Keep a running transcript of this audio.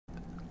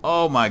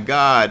Oh my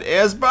god.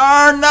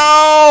 Esbern,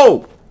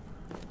 no!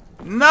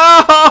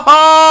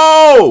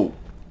 No!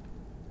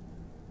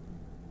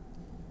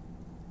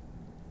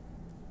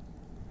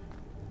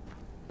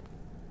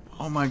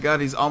 Oh my god,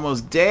 he's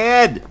almost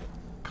dead!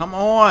 Come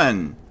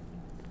on!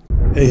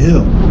 Hey,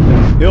 Hill.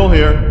 Hill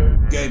here.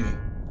 Gaming.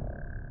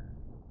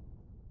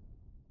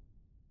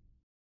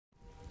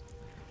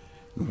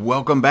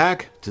 Welcome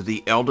back to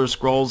the Elder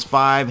Scrolls V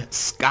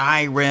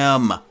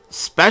Skyrim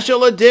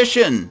Special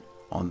Edition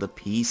on the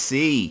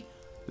PC.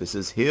 This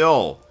is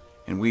Hill,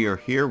 and we are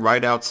here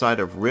right outside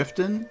of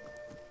Riften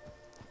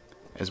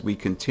as we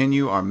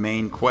continue our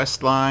main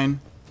quest line.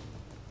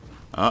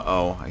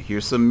 Uh-oh, I hear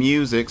some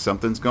music.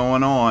 Something's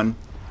going on.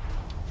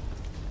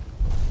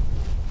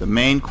 The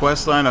main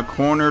quest line, a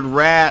cornered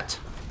rat.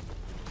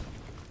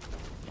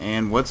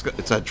 And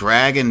it's a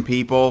dragon,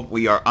 people.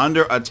 We are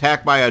under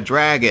attack by a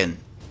dragon.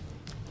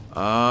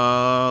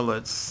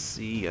 Let's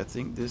see. I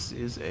think this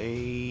is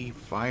a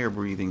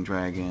fire-breathing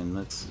dragon.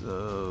 I'll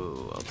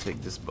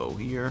take this bow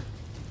here.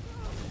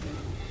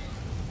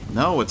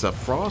 No, it's a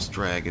frost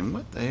dragon.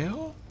 What the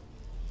hell?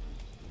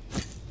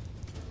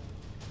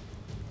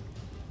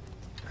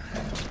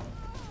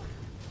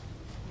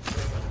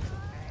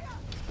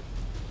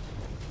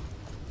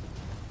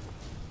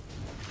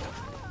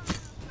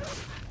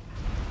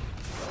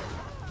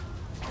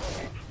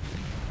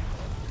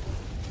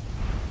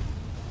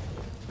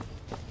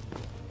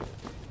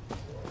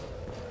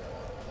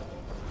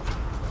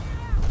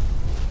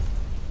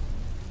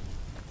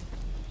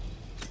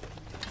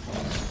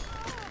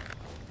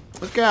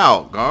 Look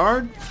out,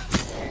 guard!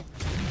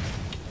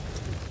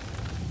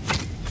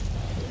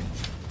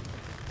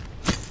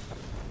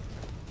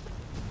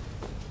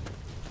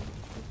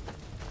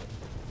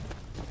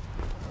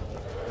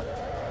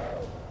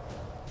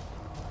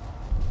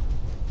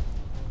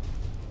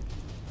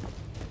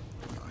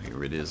 Oh,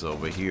 here it is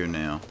over here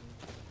now.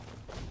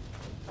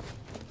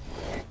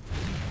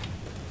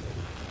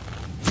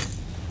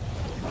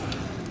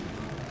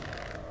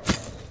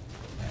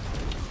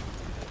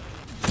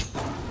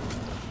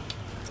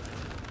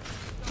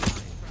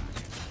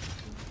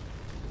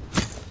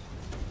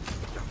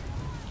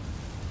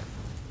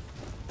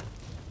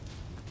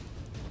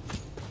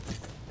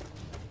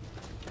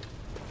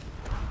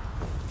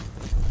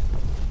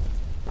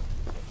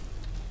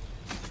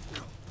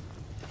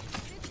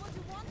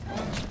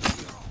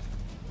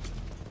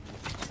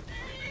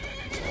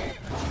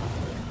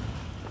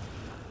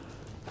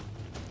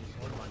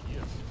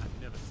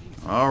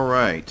 All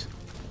right.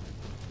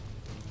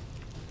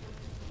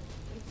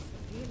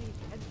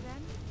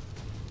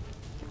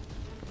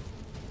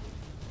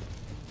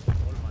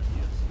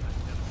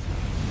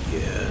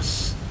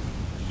 Yes.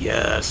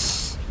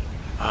 Yes.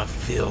 I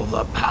feel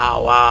the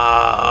power.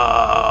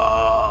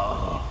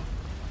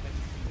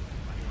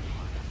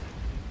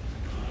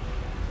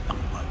 Oh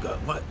my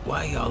god.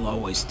 Why y'all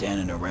always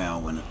standing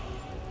around when...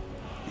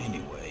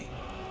 Anyway.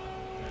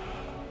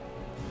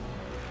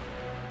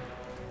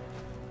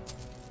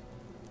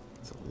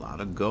 A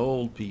lot of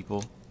gold,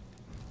 people.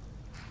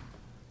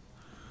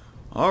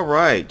 All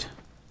right.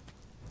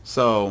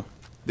 So,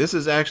 this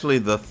is actually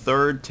the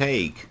third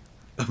take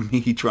of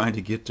me trying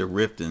to get to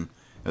Riften.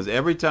 Because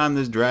every time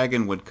this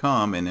dragon would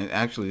come, and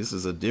this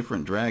is a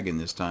different dragon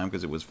this time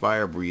because it was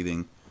fire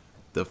breathing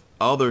the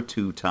other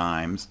two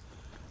times.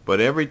 But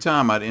every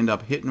time I'd end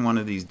up hitting one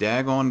of these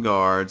daggone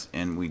guards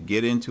and we'd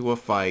get into a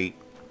fight.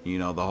 You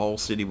know, the whole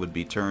city would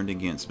be turned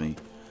against me.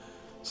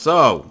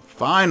 So,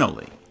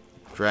 finally,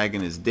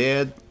 dragon is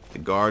dead. The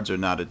guards are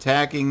not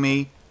attacking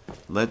me.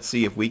 Let's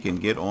see if we can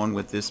get on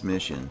with this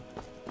mission.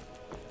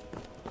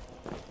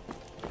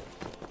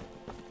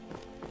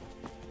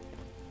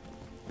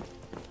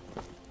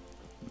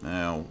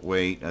 Now,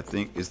 wait, I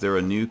think, is there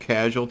a new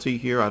casualty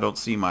here? I don't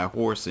see my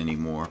horse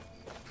anymore.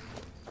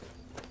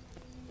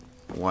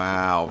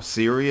 Wow,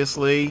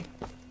 seriously?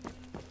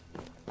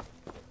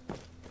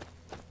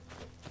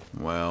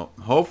 Well,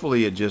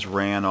 hopefully it just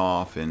ran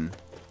off and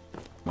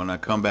when I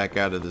come back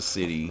out of the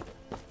city,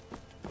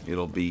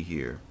 it'll be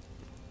here.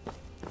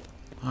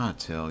 I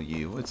tell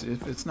you,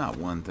 if it's not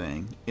one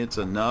thing, it's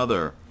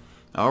another.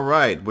 All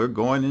right, we're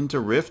going into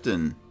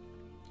Riften.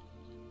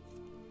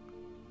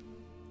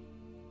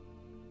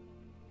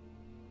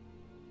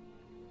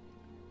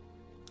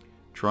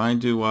 Trying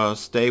to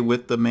stay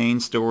with the main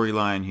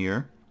storyline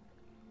here.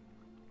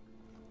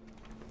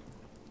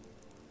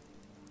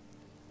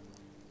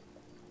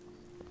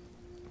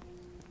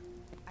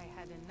 I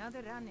had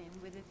another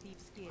run-in with a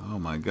thief's guild. Oh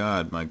my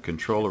god, my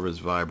controller is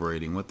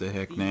vibrating. What the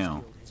heck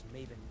now?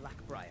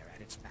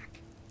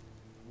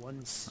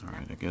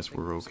 Alright, I guess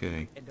we're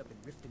okay. End up in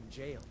Riften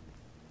jail.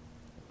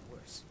 Or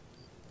worse.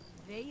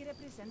 They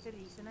represent the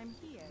reason I'm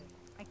here.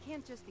 I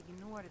can't just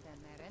ignore them,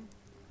 Eren.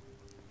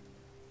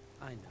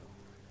 I know.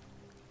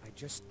 I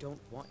just don't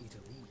want you to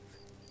leave.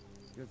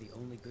 You're the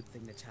only good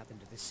thing that's happened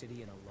to this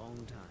city in a long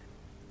time.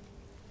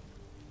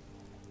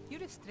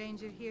 You're a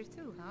stranger here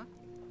too, huh?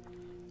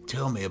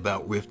 Tell me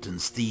about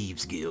Riften's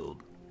Thieves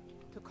Guild.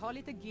 To call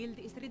it a guild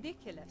is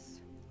ridiculous.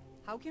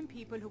 How can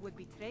people who would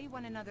betray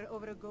one another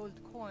over a gold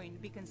coin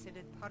be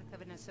considered part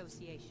of an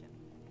association?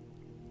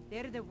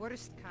 They're the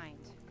worst kind.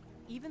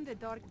 Even the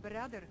Dark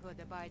Brotherhood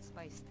abides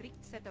by a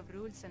strict set of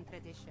rules and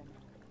tradition.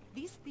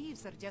 These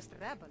thieves are just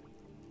rabble.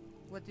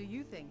 What do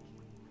you think?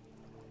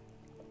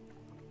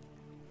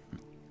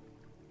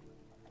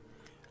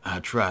 I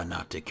try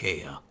not to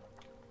care.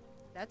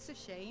 That's a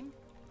shame.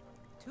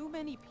 Too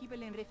many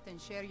people in Riften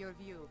share your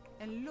view,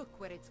 and look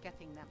where it's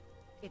getting them.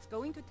 It's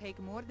going to take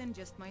more than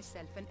just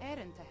myself and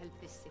Eren to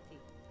help this city.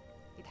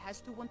 It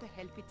has to want to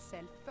help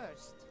itself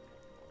first.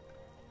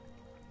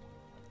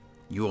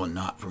 You're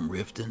not from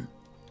Riften?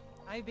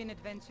 I've been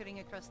adventuring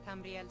across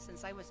Tamriel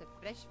since I was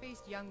a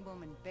fresh-faced young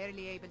woman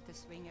barely able to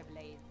swing a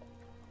blade.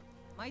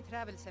 My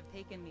travels have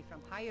taken me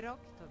from High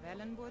Rock to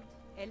Valenwood,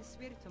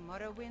 Elsewhere to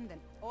Morrowind,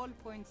 and all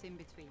points in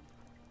between.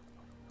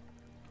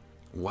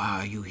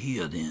 Why are you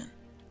here then?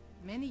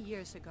 Many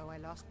years ago I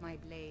lost my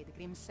blade,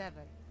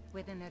 Grimsever,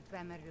 within a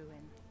Dwemer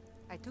ruin.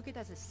 I took it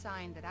as a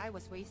sign that I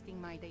was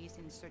wasting my days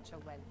in search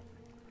of wealth.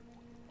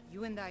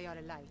 You and I are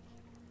alike.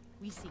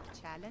 We seek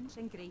challenge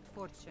and great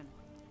fortune.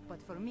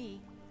 But for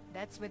me,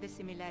 that's where the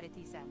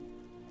similarities end.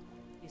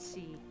 You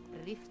see,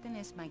 Riften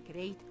is my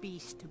great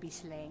beast to be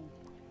slain,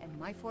 and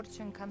my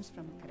fortune comes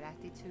from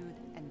gratitude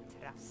and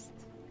trust.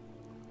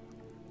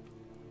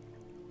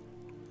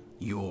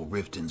 You're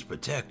Riften's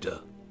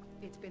protector.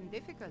 It's been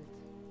difficult.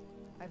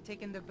 I've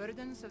taken the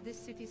burdens of this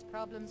city's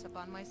problems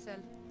upon myself,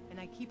 and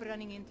I keep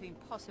running into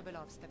impossible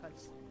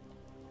obstacles.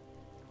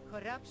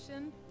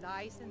 Corruption,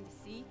 lies and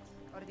deceit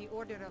are the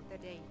order of the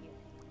day here.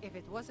 If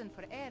it wasn't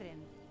for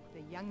Eren,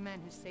 the young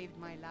man who saved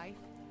my life,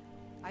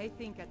 I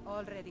think I'd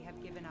already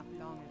have given up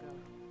long ago.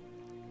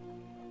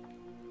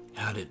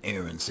 How did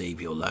Eren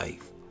save your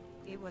life?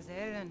 It was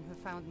Eren who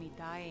found me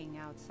dying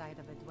outside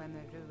of a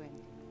Dwemer ruin.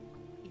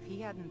 If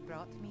he hadn't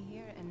brought me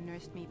here and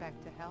nursed me back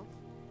to health,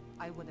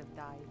 I would have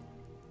died.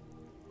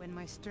 When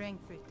my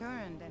strength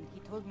returned and he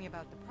told me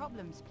about the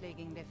problems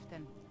plaguing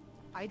Riften,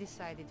 I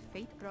decided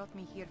fate brought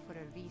me here for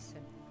a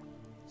reason.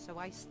 So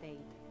I stayed.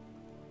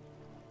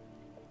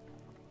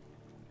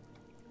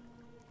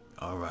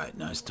 All right,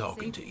 nice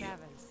talking to you.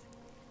 Travels.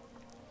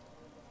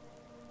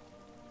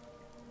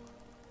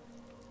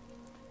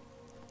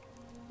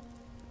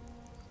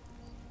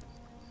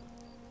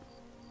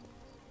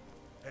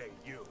 Hey,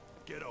 you,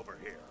 get over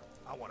here.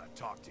 I want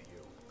to talk to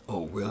you.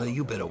 Oh, really?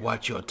 You better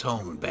watch your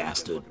tone,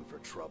 bastard. Looking for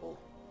trouble?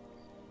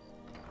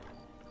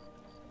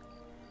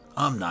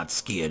 I'm not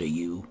scared of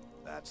you.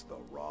 That's the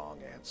wrong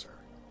answer.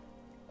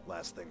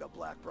 Last thing the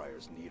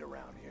Blackbriars need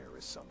around here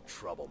is some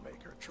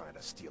troublemaker trying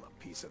to steal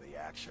a piece of the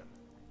action.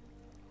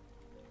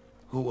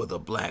 Who are the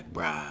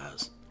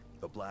Blackbriars?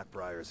 The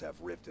Blackbriars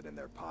have Riften in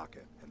their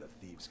pocket, and the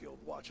Thieves Guild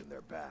watching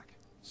their back,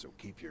 so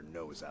keep your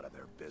nose out of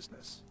their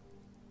business.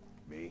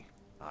 Me?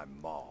 I'm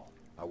Maul.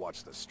 I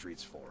watch the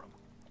streets for them.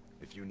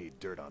 If you need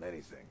dirt on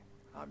anything,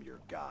 I'm your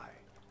guy.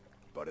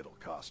 But it'll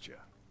cost you.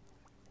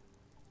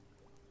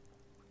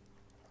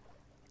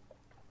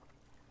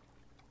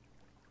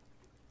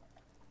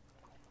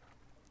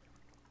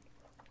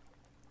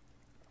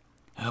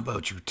 How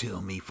about you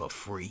tell me for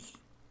free?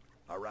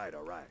 All right.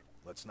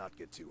 Let's not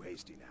get too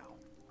hasty now.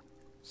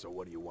 So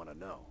what do you want to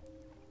know?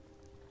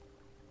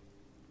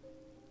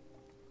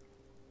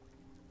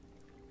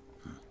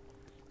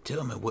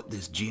 Tell me what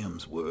this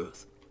gem's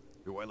worth.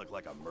 Do I look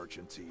like a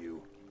merchant to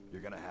you?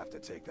 You're gonna have to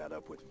take that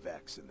up with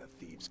Vex in the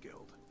Thieves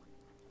Guild.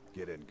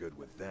 Get in good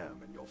with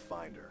them and you'll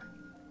find her.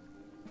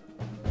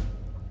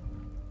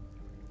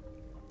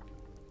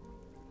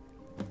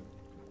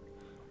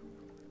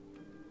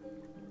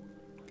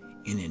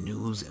 Any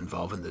news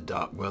involving the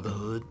Dark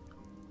Brotherhood?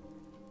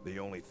 The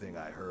only thing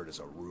I heard is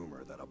a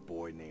rumor that a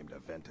boy named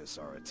Aventus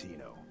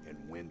Aretino in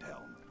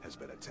Windhelm has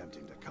been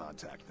attempting to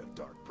contact the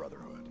Dark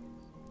Brotherhood.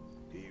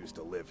 He used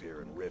to live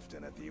here in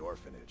Riften at the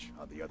orphanage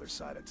on the other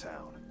side of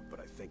town, but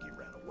I think he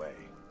ran away.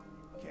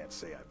 Can't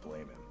say I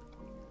blame him.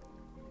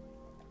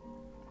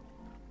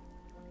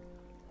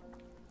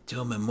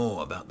 Tell me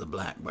more about the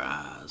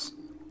Blackbriars.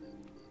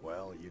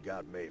 Well, you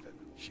got Maven.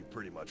 She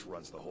pretty much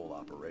runs the whole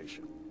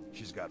operation.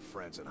 She's got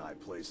friends in high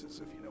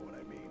places, if you know what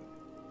I mean.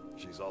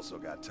 She's also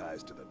got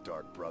ties to the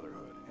Dark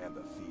Brotherhood and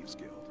the Thieves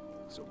Guild,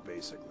 so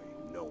basically,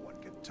 no one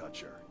can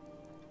touch her.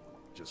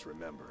 Just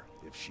remember,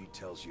 if she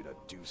tells you to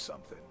do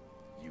something,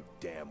 you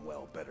damn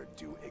well better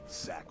do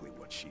exactly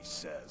what she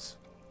says.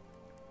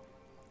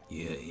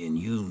 Yeah, and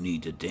you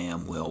need to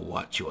damn well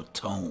watch your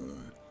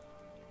tone.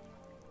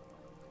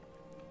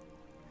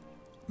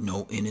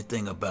 Know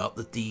anything about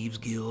the Thieves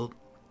Guild?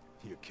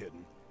 You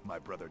kidding? My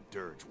brother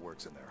Dirge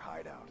works in their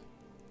hideout.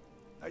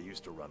 I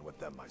used to run with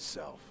them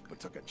myself, but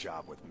took a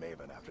job with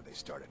Maven after they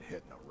started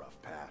hitting a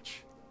rough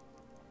patch.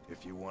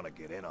 If you want to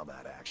get in on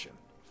that action,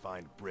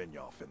 find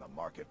Brynjolf in the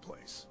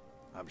marketplace.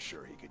 I'm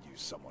sure he could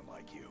use someone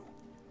like you.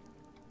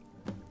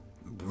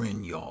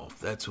 Brynjolf,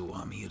 that's who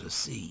I'm here to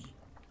see.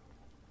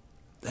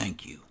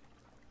 Thank you.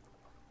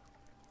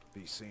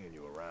 Be seeing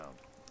you around.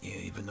 Yeah,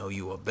 even though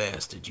you a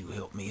bastard, you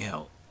helped me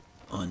out.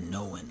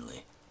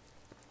 Unknowingly.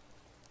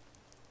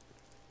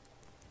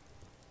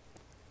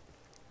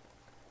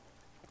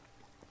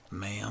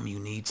 Ma'am, you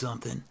need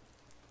something?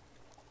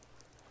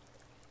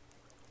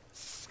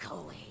 Go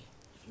away,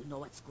 if you know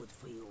what's good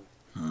for you.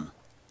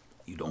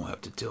 You don't have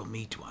to tell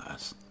me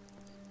twice.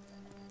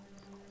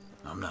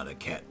 I'm not a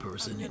cat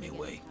person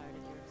anyway. Tired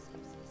of your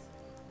excuses.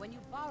 When you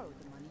borrowed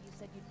the money, you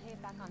said you'd pay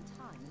it back on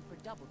time and for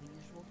double the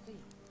usual fee.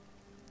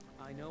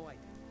 I know I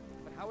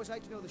did. But how was I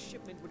to know the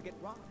shipment would get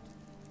robbed?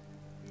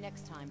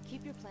 Next time,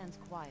 keep your plans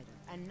quieter,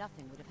 and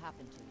nothing would have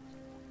happened to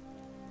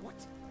it. What?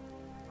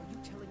 Are you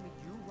telling me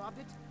you robbed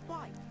it?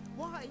 Why?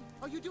 Why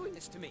are you doing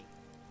this to me?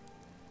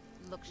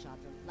 Look,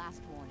 Shadra,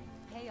 last warning.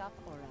 Pay up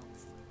or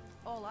else.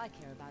 All I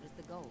care about is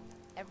the gold.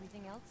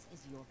 Everything else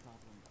is your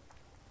problem.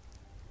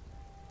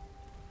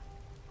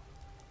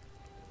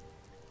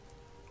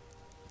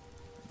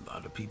 A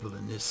lot of people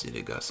in this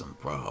city got some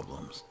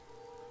problems.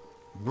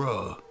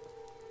 Bruh,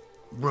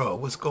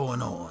 what's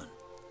going on?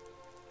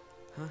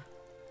 Huh?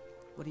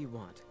 What do you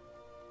want?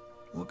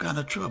 What kind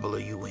of trouble are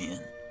you in?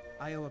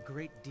 I owe a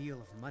great deal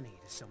of money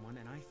to someone,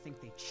 and I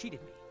think they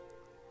cheated me.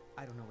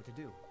 I don't know what to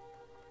do.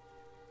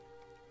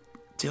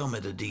 Tell me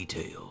the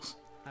details.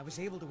 I was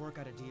able to work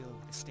out a deal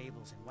with the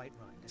stables in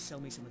Whiterun to sell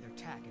me some of their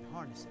tack and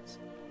harnesses.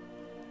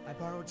 I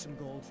borrowed some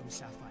gold from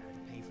Sapphire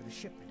to pay for the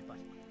shipment, but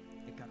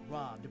it got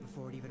robbed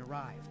before it even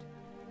arrived.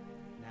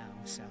 Now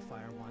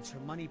Sapphire wants her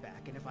money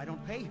back, and if I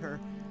don't pay her,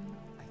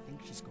 I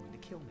think she's going to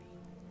kill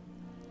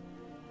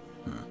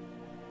me.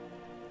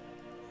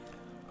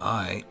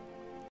 Alright.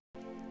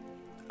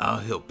 I'll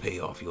help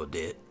pay off your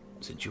debt,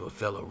 since you're a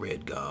fellow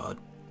Redguard.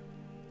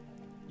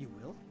 You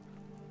will?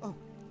 Oh,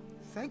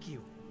 thank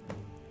you.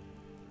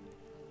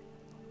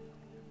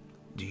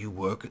 Do you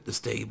work at the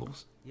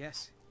stables?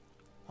 Yes.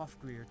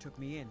 Hofgreer took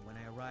me in when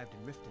I arrived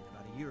in Riften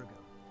about a year ago.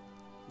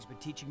 He's been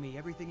teaching me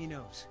everything he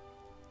knows.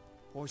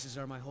 Horses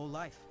are my whole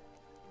life.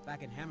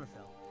 Back in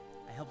Hammerfell,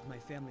 I helped my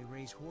family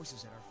raise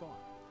horses at our farm.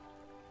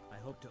 I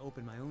hope to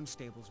open my own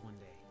stables one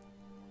day,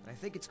 but I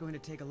think it's going to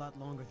take a lot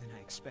longer than I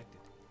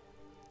expected.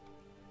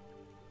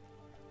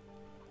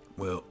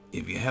 Well,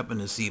 if you happen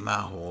to see my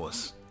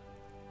horse,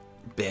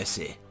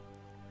 Bessie,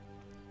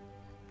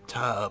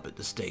 tie her up at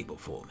the stable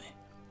for me.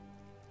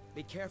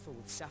 Be careful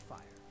with Sapphire.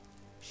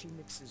 She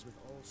mixes with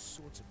all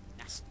sorts of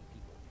nasty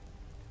people.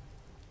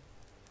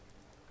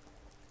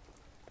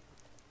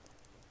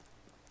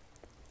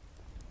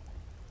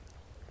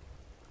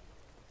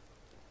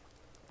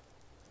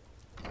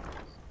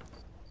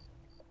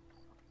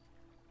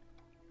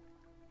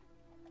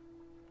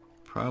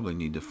 Probably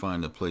need to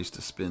find a place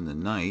to spend the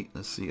night.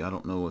 Let's see, I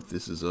don't know if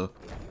this is a... If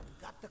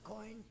you've got the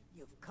coin,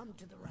 you've come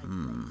to the right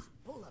place.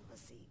 Pull up a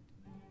seat.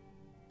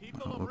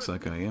 Oh, it looks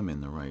like I am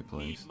in the right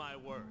place. Heed my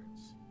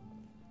words.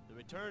 The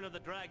return of the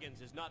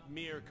dragons is not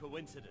mere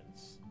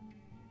coincidence.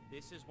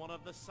 This is one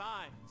of the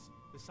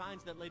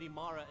signs that Lady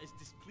Mara is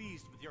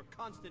displeased with your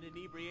constant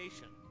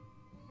inebriation.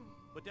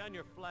 Put down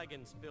your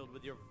flagons filled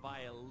with your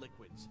vile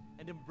liquids,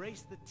 and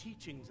embrace the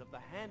teachings of the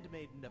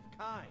handmaiden of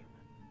Kine.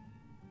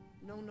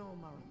 No,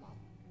 Marama.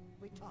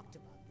 We talked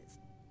about this.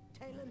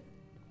 Talon?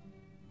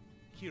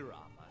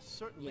 Kirava,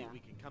 certainly Yeah. we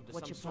can come to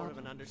What's some your sort of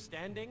problem? an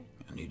understanding.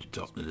 I need to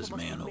talk to People this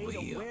must man be over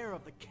made here. aware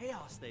of the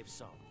chaos they've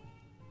sown.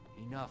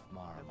 Enough,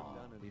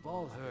 Marama. We've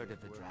all heard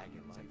of the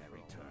dragons and their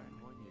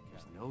return.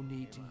 There's no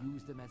need to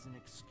use them as an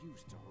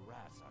excuse to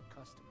harass our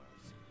customers.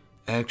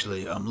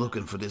 Actually, I'm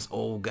looking for this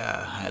old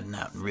guy hiding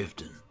out in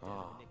Riften.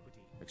 Ah,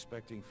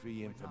 expecting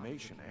free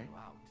information, eh? Figure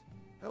out.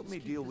 Help me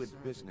Just deal keep with the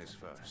business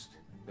servants first.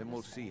 protected. Then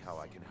we'll see how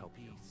I can help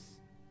you.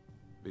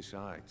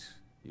 Besides,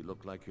 you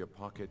look like your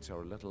pockets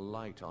are a little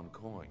light on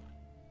coin.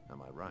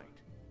 Am I right?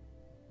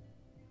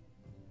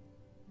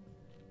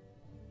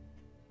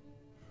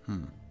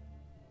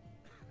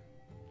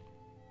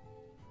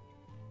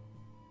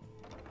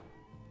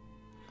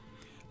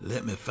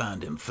 Let me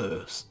find him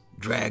first.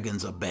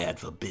 Dragons are bad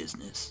for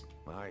business.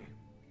 Aye,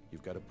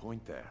 you've got a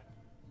point there.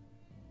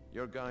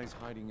 Your guy's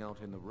hiding out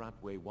in the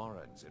Ratway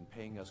Warrens and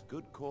paying us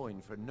good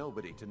coin for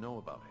nobody to know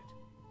about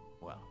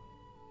it. Well,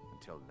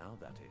 until now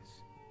that is.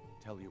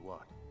 Tell you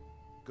what,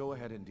 go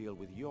ahead and deal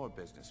with your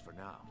business for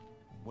now.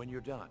 When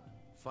you're done,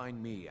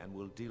 find me and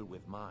we'll deal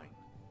with mine.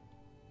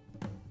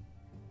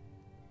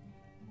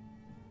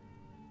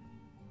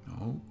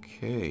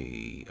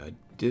 Okay, I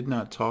did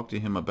not talk to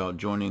him about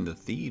joining the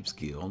Thieves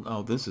Guild.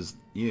 Oh, this is...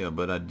 yeah,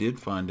 but I did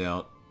find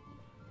out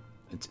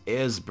it's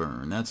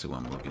Esbern. That's who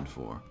I'm looking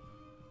for.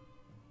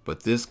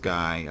 But this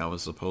guy I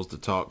was supposed to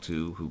talk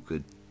to who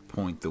could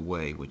point the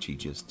way, which he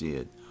just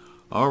did.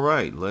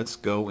 Alright, let's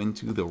go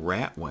into the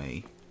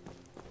Ratway.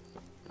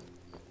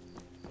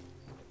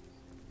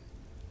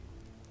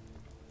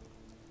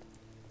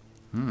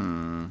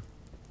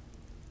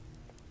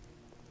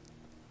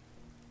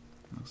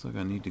 Looks like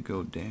I need to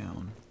go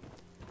down.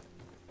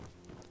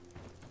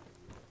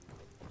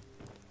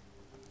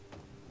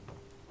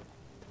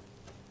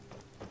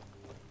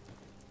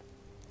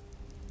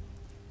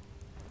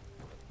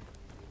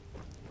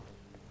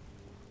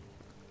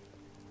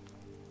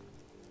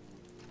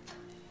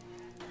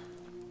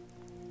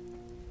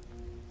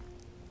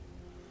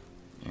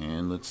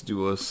 And let's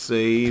do a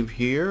save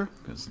here,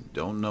 because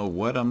don't know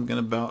what I'm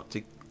about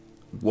to...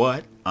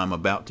 what I'm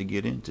about to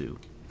get into.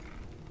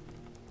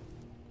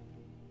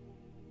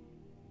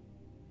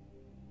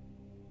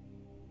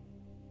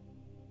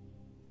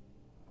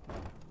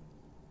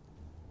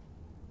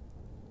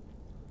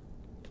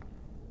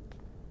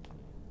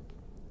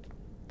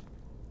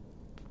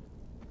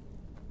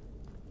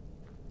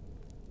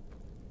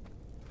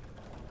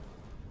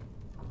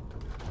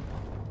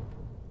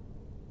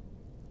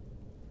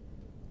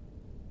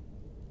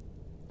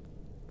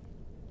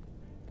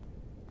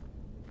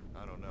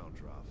 I don't know,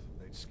 Droff.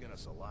 They'd skin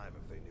us alive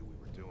if they knew we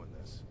were doing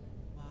this.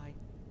 Why?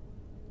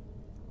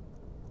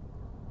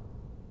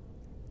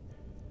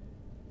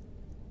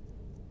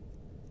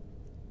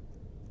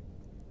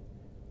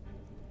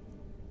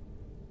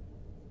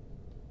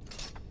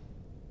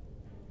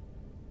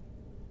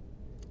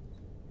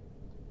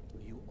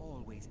 You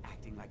always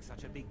acting like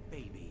such a big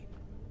baby.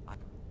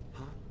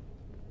 Huh?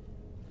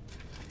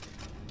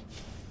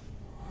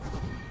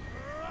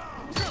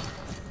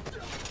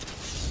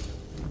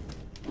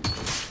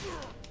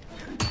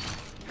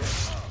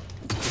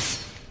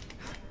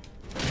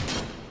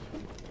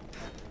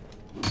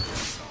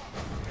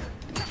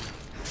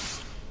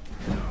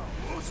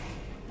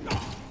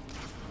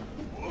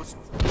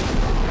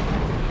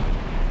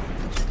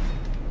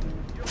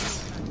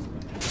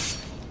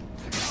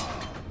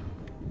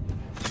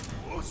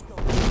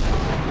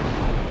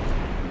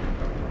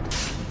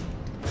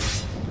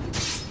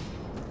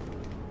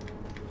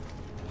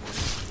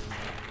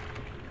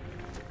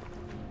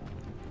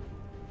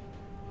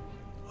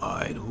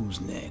 Alright,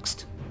 who's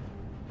next?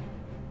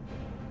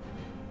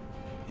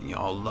 And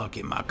y'all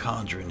lucky my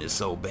conjuring is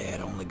so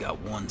bad I only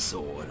got one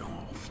sword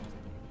off.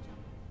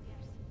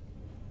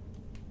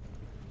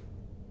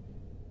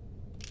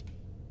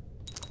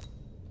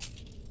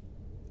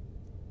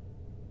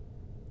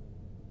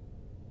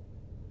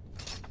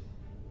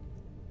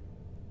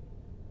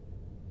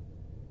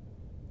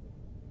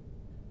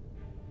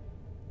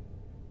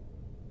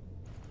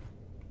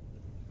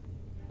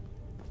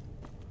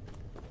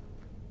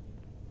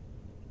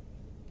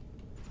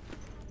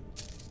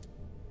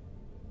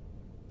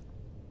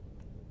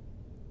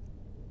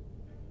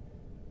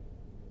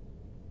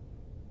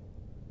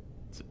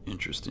 It's an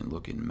interesting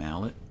looking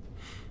mallet,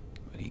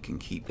 but he can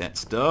keep that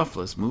stuff.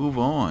 Let's move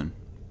on.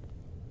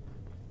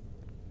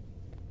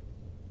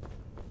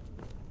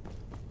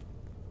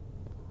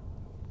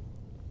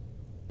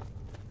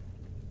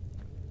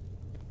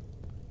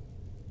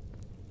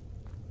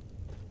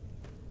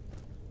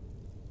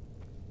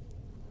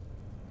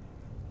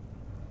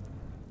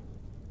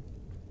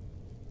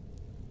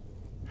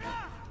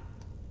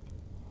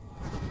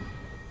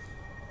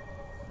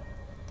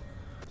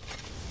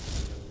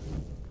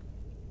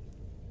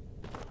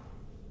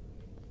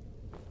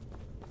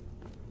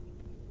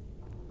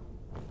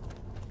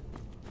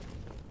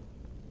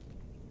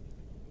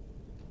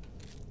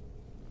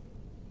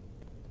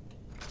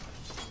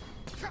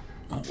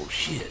 Oh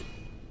shit.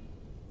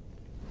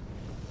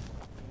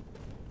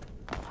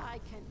 I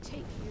can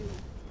take you.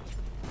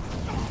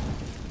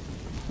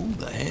 Who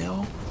the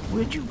hell?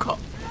 Where'd you come?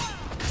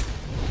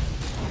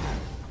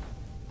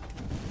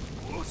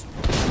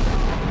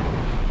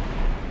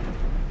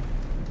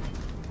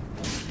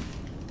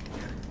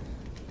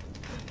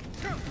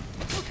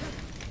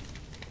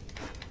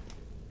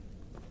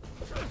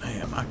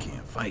 Damn, I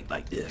can't fight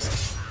like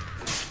this.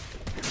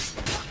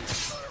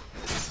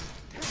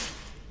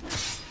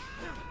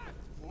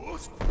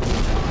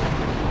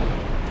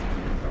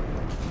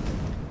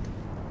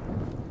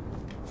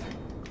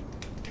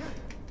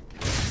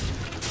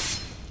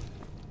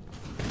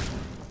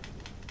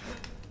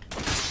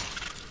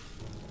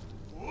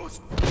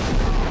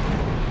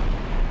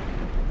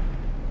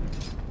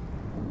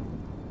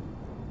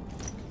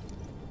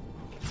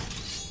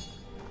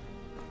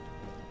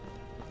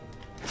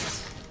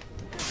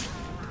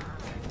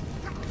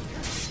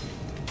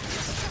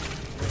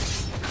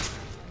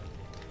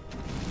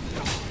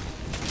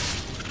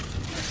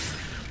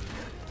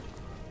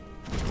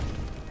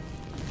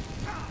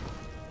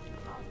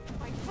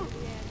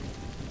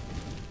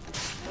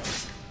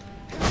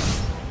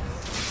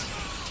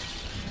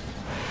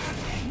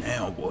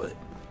 Now what?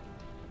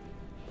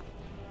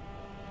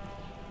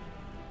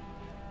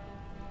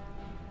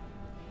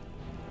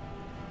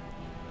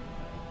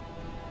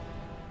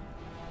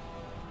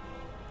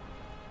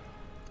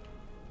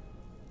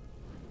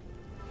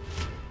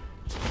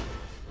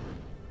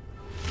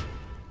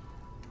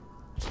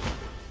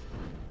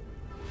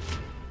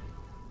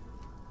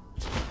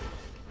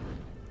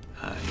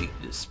 I hate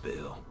this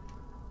spell.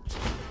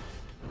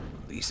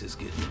 At least it's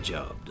getting the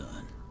job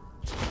done.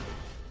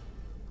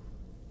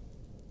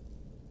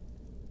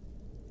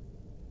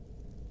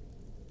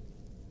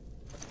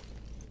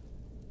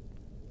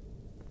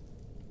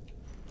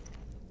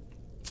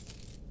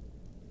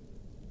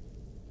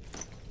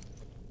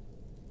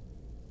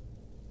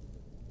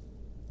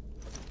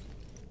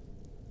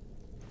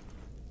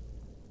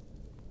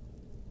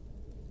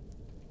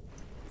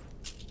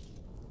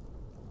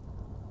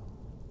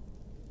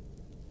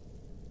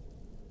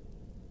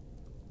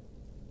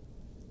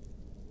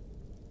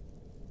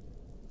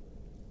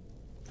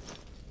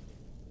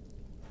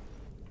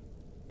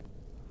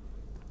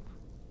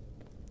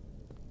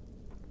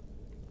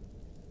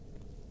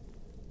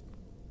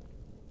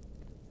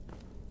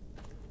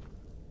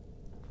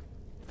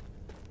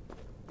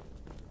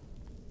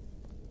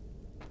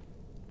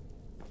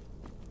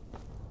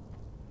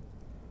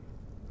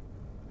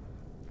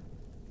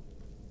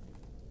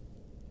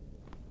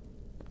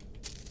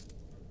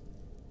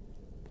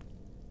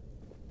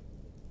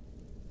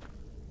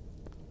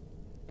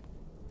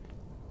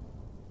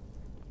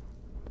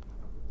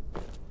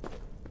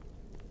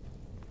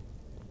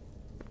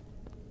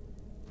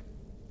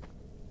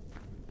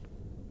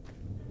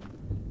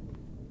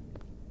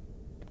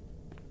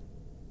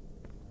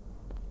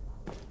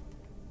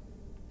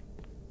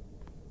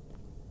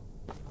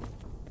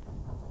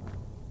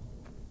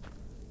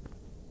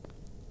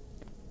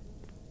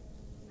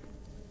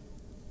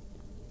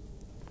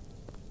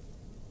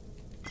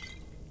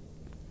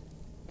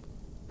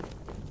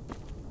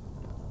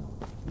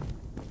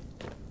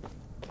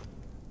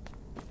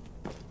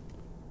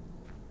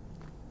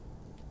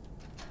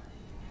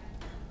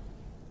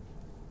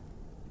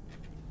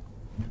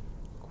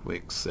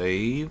 Quick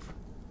save.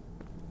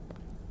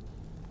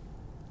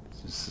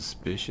 This is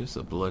suspicious.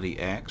 A bloody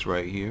axe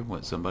right here.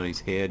 What,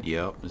 somebody's head?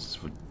 Yep, this is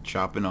for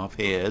chopping off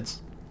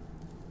heads.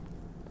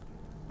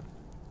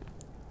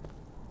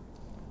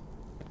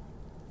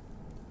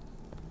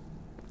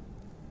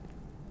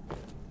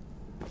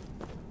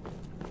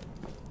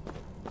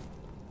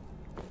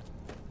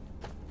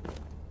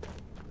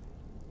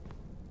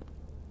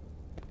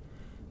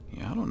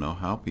 I don't know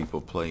how people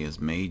play as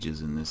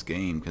mages in this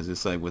game, because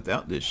it's like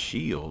without this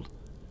shield,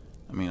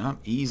 I mean, I'm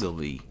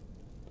easily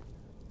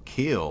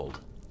killed.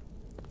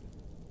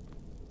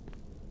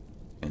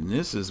 And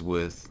this is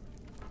with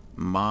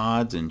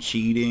mods and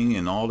cheating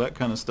and all that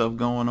kind of stuff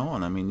going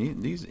on. I mean,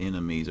 these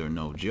enemies are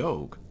no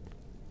joke.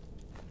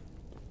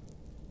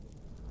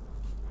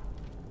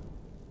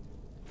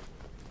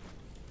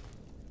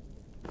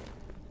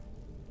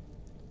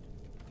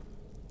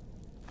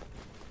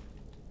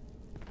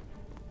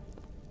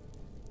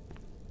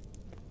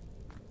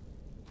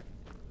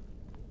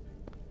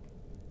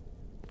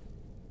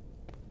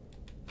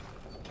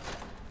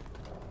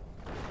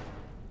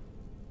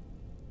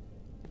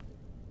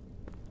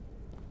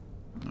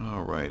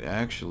 Alright,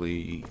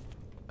 actually,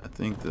 I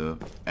think the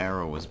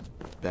arrow is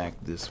back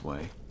this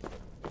way.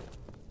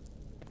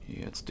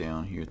 Yeah, it's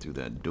down here through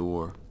that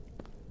door.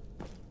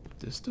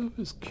 This stuff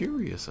is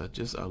curious.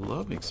 I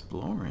love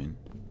exploring.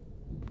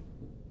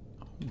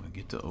 Oh, I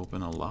get to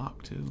open a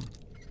lock too.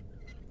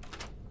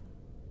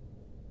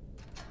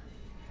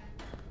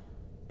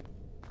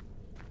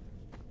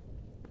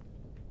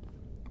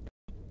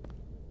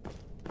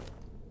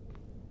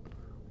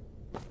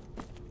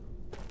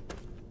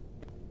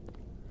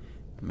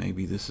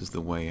 Maybe this is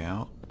the way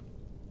out.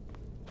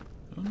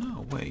 Oh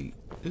no, wait.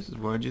 This is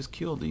where I just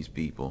killed these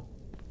people.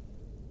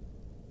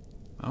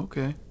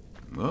 Okay.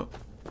 Well,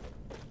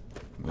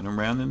 went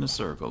around in a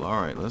circle.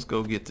 Alright, let's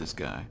go get this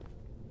guy.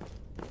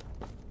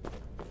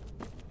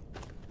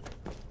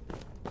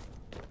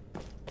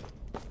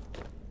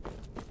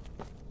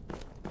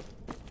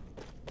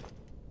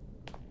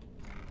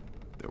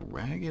 The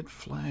Ragged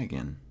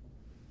Flagon.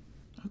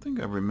 I think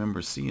I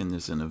remember seeing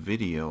this in a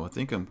video. I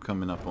think I'm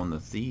coming up on the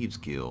Thieves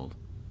Guild.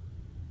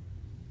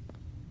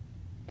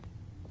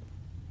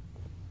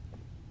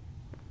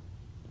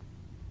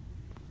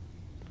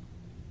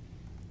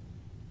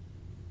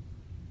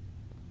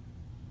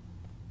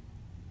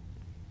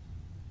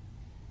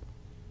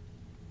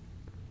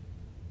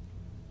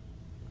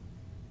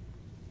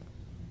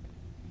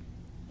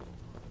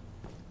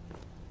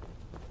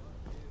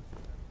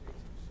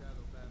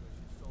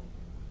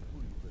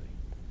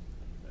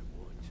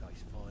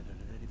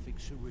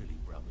 Really,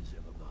 brothers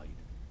ever made.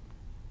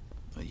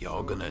 Are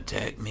y'all gonna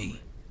attack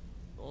me?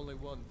 Only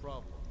one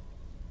problem.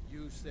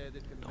 You said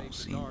it can Don't make the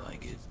seem darkness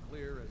like it. as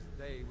clear as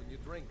day when you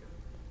drink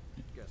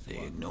it. Guess They're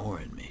what?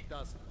 ignoring me. It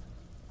doesn't.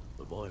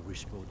 Am I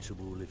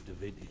responsible if the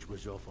vintage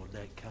was off on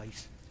that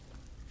case?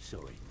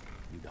 Sorry,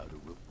 you know the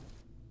rule.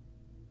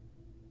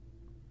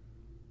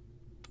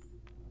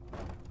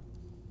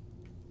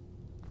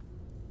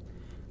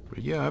 But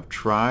yeah, I've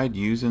tried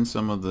using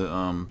some of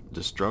the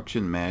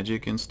destruction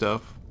magic and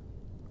stuff.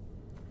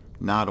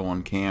 Not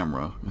on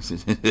camera.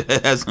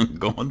 It hasn't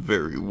gone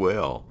very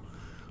well.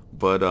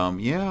 But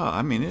yeah,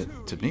 I mean,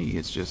 to me,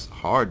 it's just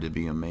hard to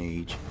be a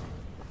mage.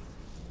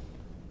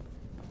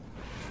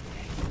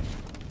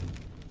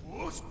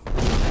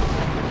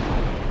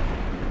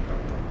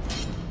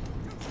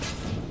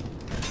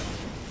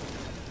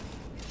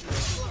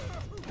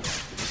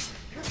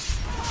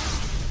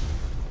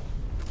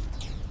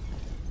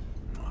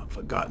 I've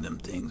forgotten them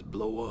things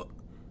blow up.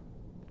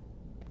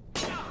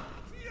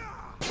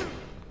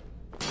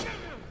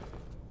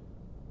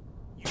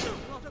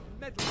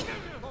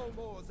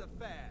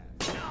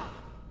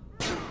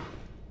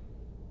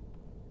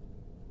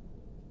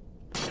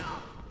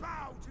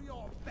 Bow to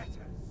your betters.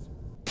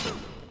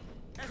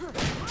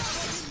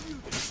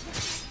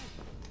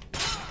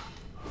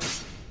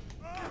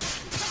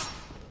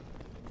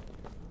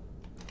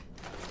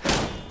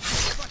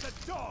 But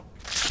a dog.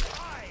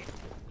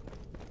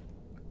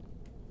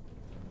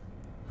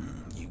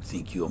 You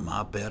think you're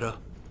my better?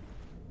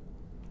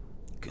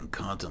 You can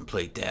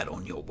contemplate that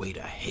on your way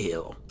to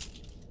hell.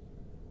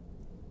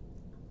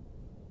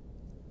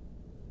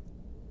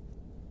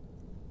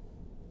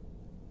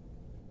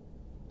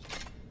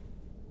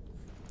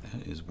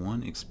 That is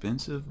one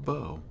expensive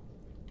bow.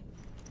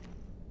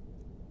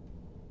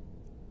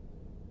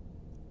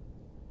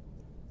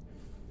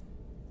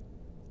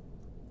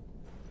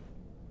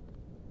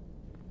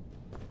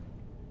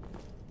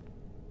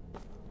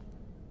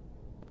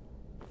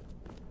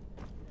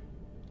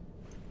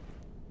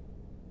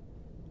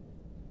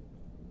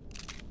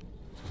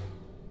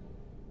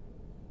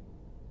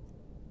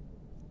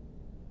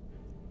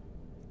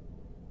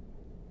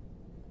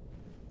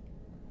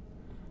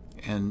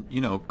 And,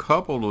 you know,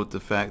 coupled with the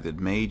fact that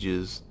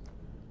mages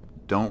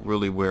don't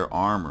really wear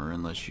armor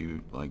unless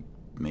you, like,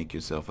 make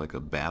yourself like a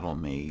battle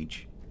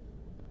mage.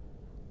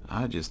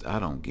 I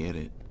don't get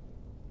it.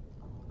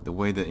 The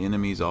way the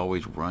enemies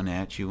always run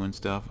at you and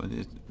stuff,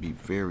 it'd be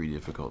very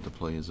difficult to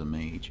play as a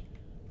mage.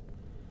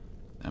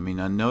 I mean,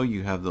 I know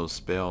you have those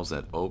spells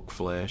that oak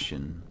flesh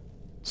and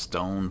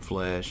stone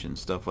flesh and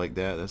stuff like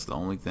that. That's the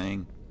only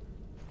thing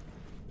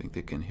I think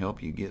that can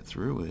help you get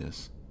through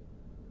this.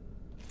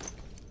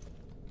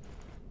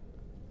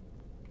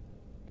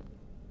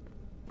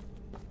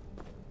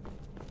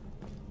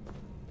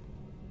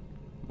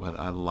 But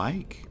I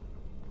like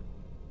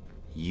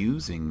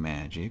using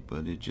magic,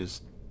 but it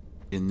just,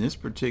 in this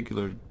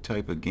particular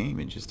type of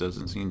game, it just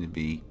doesn't seem to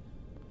be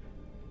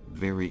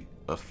very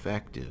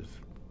effective.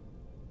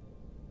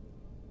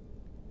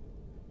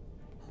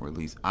 Or at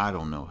least I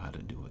don't know how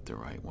to do it the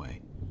right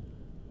way.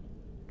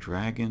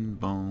 Dragon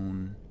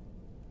bone.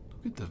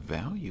 Look at the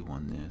value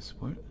on this.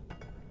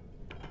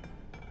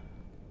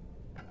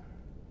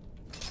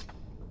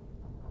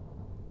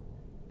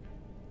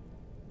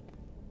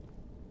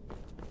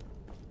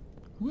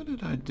 What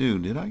did I do?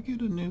 Did I get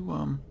a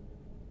new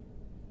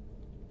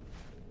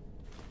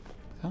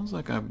sounds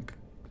like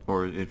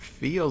or it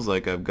feels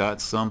like I've got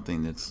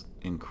something that's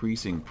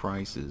increasing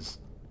prices.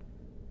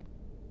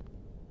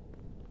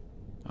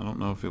 I don't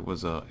know if it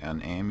was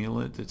an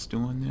amulet that's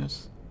doing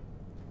this.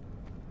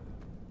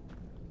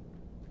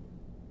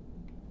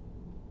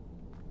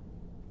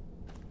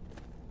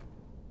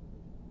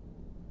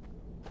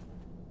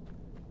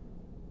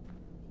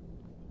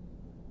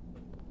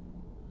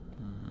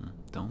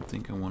 Don't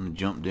think I want to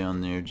jump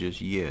down there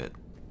just yet.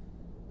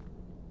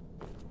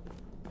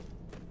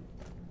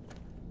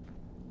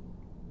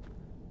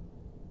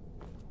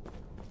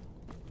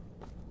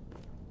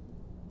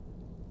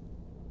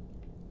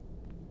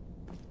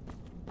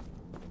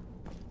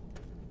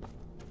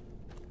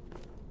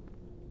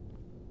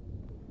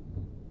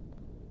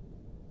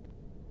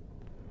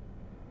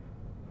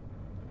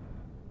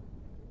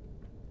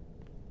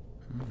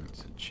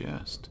 It's a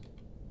chest.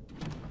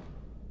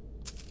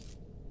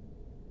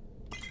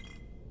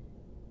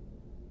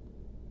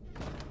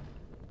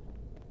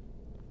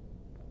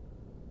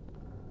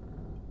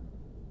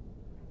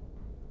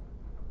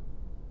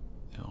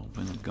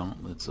 Elven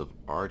gauntlets of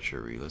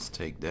archery. Let's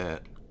take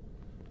that.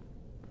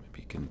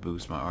 Maybe it can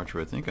boost my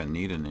archery. I think I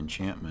need an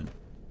enchantment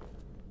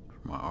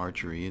for my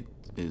archery. It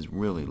is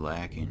really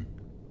lacking.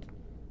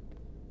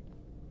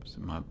 So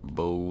my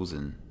bows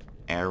and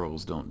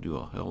arrows don't do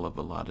a hell of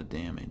a lot of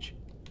damage.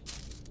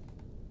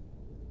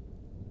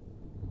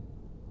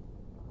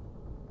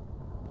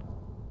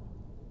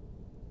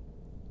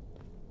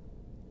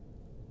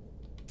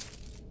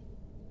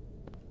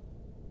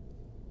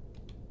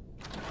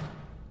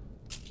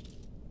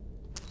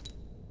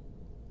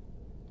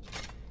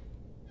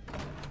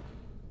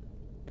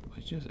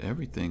 Just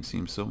everything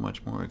seems so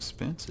much more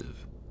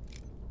expensive.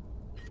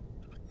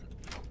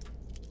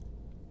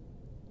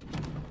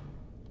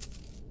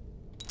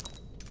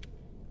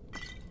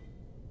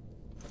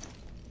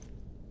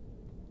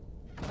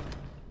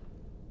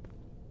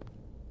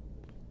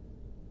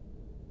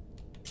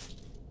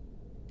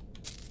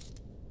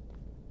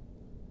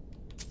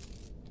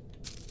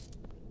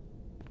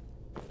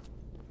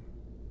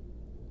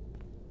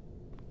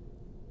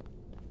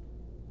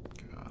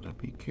 Gotta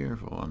be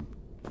careful.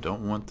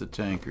 Don't want the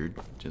tankard,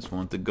 just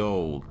want the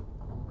gold.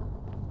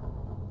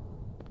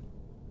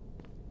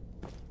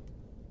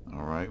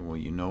 Alright, well,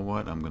 you know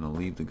what? I'm gonna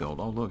leave the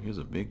gold. Oh, look, here's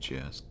a big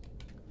chest.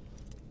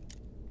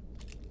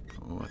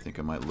 Oh, I think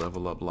I might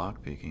level up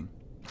lockpicking.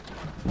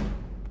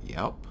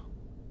 Yep.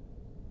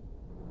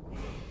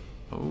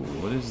 Oh,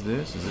 what is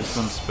this? Is this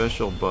some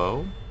special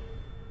bow?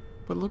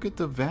 But look at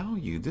the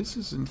value. This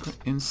is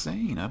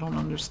insane. I don't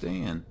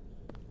understand.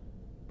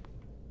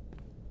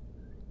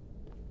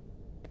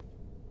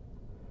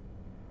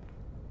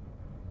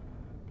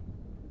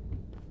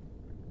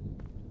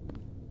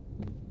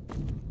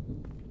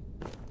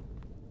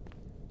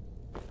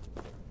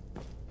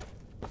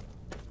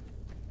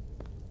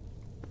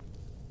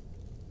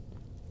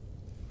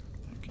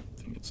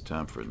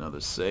 Time for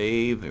another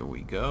save. Here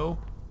we go.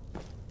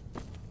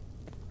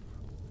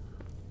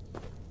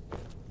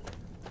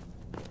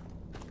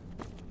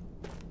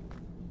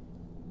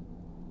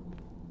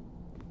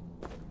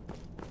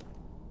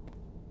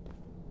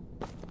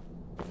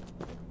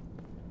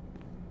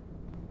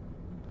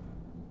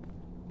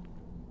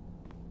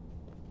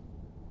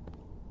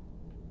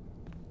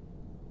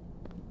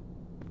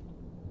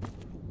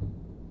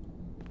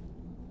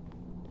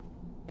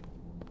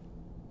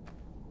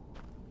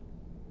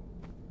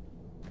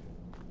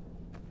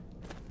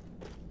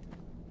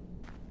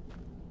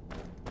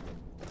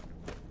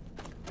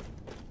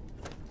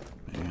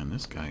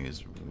 This guy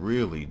is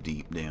really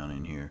deep down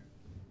in here.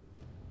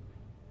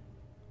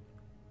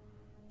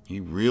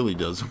 He really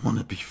doesn't want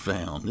to be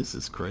found. This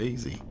is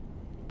crazy.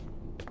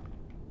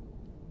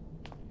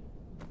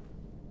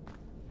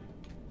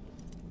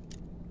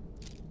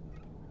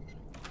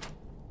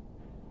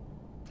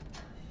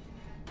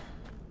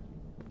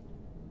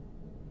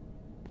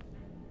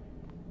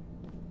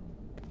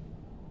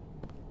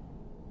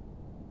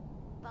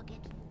 Bucket,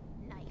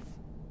 knife,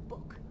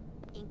 book,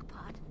 ink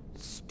pot,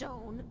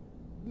 stone,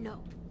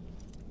 no.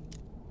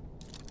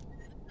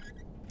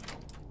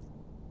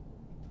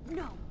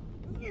 No,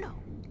 no.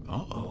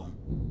 Uh-oh.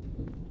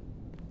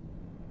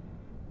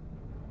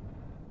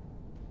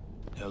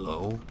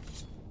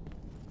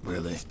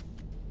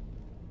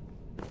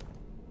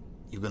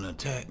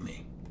 attack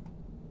me.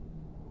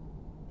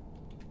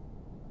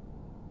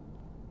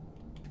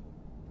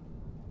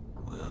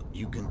 Well,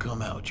 you can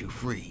come out, you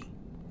free.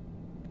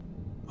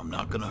 I'm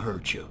not gonna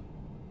hurt you.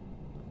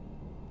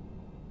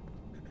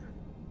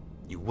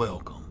 You're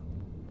welcome.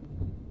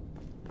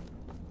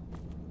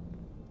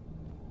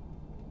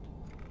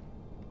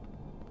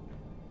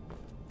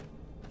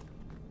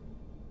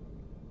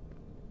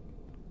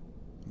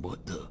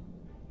 What the?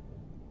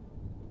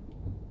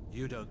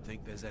 You don't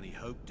think there's any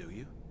hope, do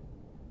you?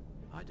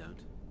 I don't.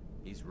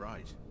 He's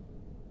right.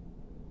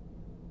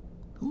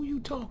 Who you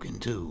talking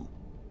to?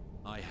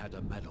 I had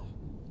a medal.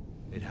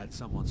 It had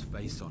someone's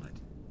face on it.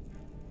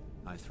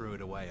 I threw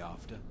it away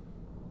after.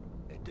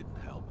 It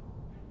didn't help.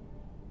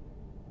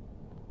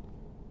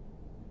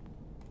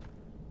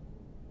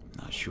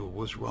 Not sure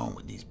what's wrong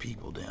with these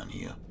people down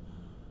here.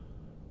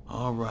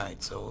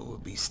 Alright, so it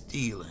would be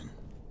stealing.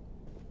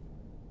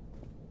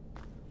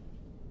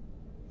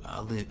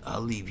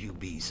 I'll leave you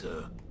be,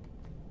 sir.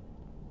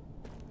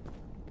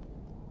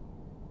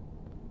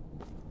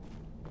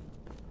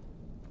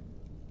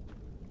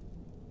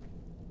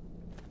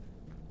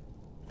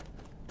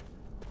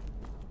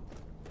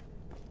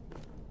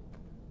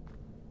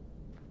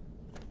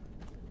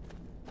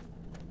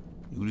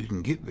 You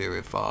didn't get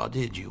very far,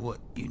 did you? What,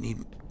 you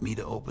need me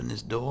to open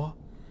this door?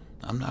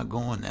 I'm not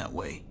going that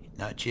way.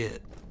 Not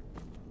yet.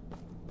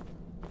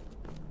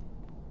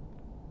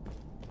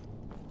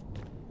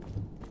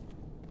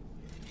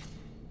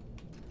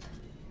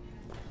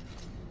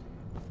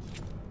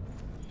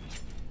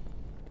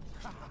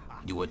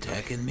 You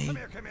attacking me? Come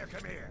here, come here,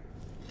 come here.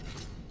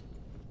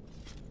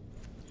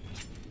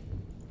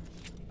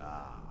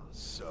 Ah,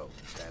 so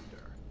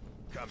tender.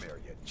 Come here,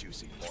 you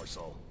juicy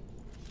morsel.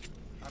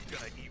 I'm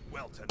gonna eat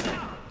well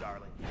tonight,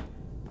 darling.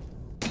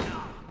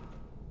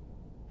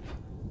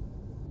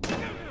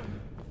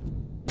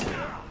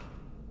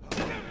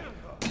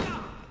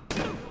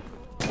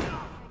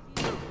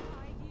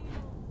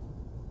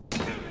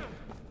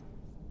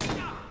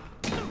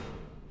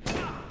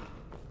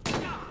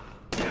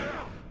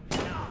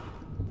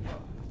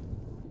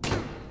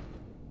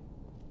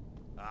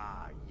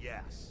 Ah,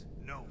 yes.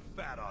 No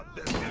fat on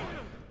this one.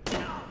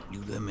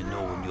 You let me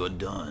know when you're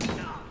done.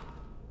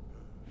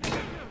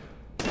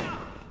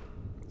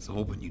 So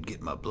hoping you'd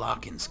get my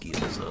blocking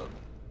skills up.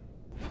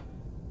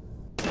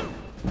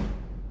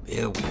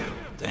 There we go.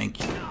 Thank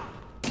you.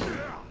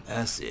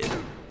 That's it.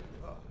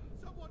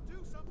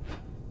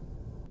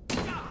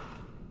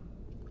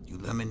 You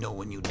let me know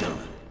when you're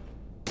done.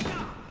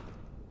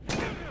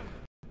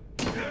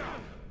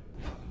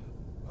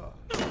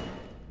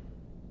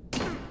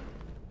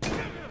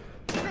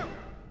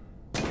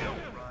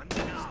 Run,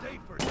 stay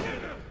for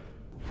dinner.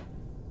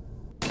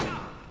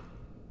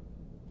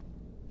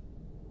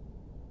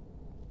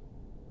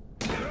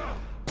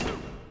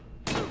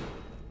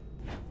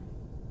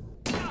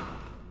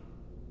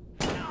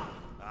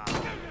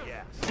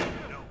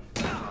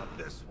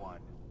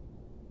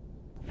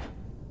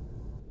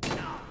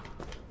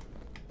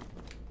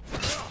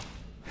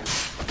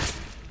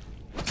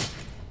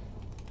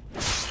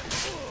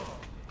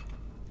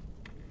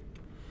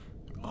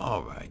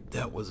 Alright,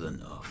 that was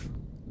enough.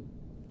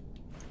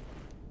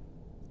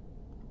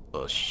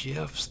 A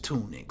chef's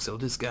tunic, so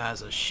this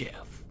guy's a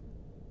chef.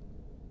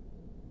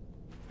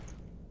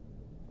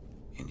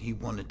 And he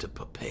wanted to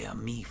prepare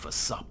me for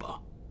supper.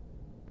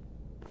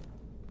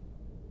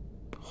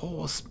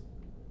 Horse,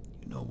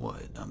 you know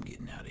what, I'm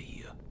getting out of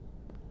here.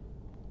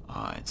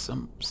 Alright,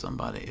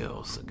 somebody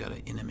else. I got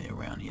an enemy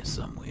around here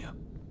somewhere.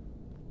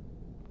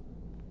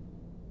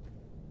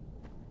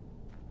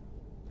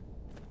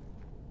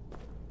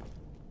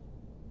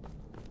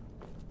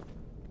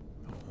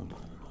 Hold on.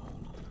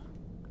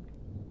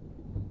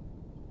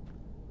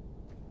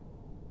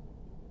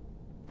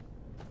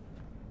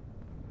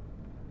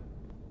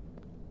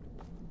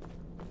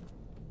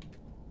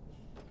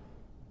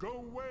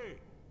 Go away!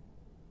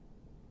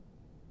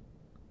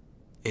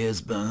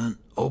 Esbern,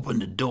 open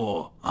the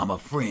door. I'm a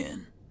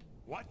friend.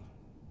 What?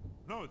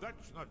 No,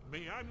 that's not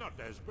me. I'm not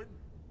Esbern.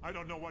 I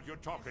don't know what you're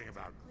talking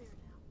about.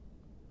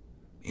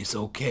 It's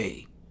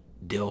okay.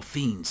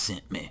 Delphine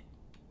sent me.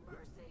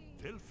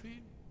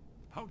 Delphine?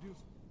 How do you...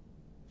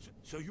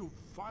 So you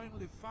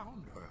finally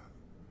found her.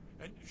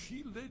 And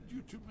she led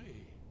you to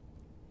me.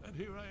 And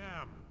here I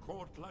am,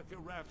 caught like a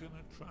rat in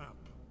a trap.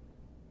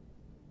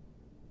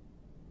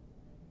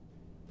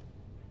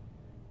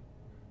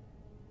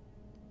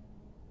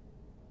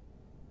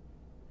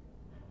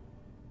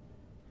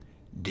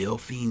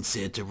 Delphine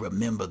said to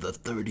remember the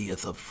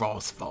 30th of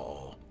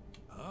Frostfall.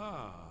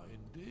 Ah,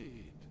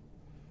 indeed.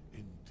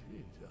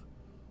 Indeed.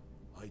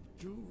 I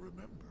do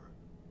remember.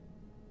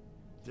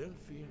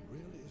 Delphine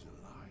really is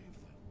alive,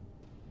 then.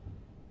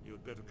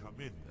 You'd better come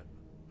in, then,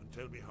 and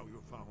tell me how you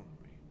found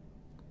me,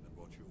 and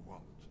what you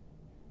want.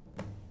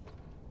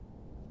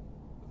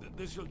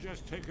 This'll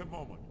just take a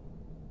moment.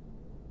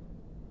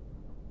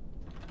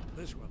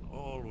 This one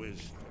always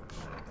sticks.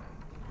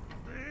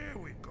 There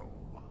we go.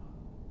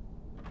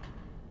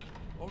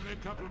 Only a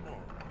couple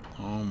more.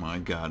 Oh my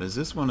god, is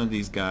this one of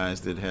these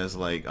guys that has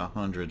like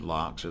 100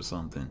 locks or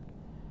something?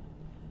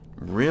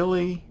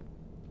 Really?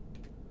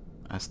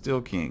 I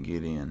still can't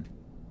get in.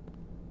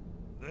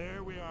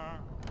 There we are.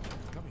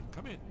 Come in,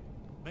 come in.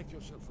 Make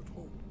yourself at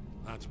home.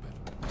 That's better.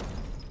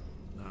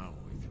 Now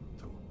we can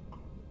talk.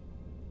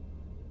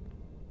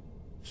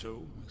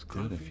 So,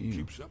 Delphine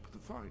keeps up the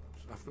fight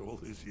after all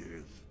these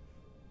years.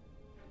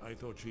 I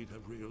thought she'd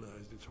have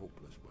realized it's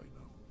hopeless by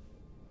now.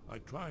 I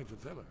tried to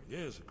tell her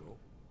years ago.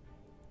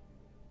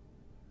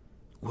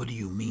 What do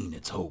you mean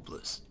it's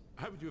hopeless?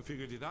 Haven't you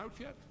figured it out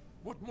yet?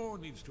 What more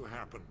needs to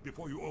happen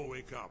before you all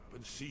wake up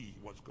and see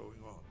what's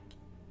going on?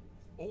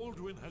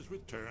 Alduin has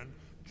returned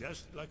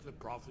just like the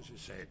prophecy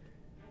said.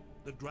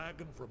 The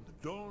dragon from the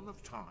dawn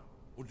of time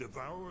who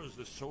devours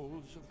the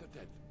souls of the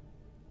dead.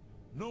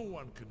 No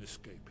one can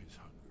escape his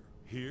hunger,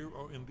 here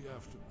or in the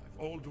afterlife.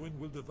 Alduin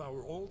will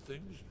devour all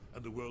things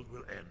and the world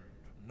will end.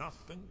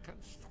 Nothing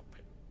can stop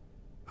him.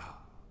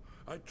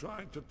 I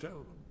tried to tell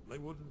them. They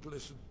wouldn't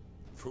listen.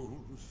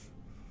 Fools.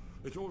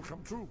 It's all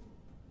come true.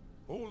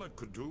 All I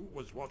could do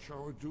was watch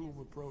our doom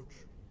approach.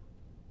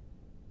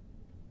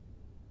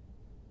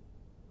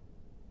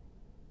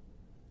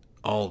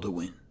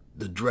 Alduin,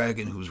 the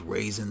dragon who's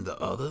raising the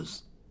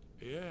others?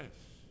 Yes,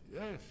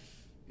 yes.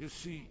 You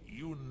see,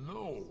 you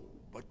know,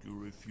 but you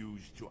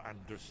refuse to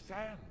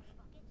understand.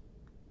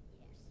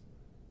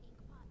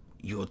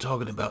 You're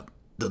talking about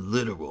the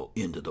literal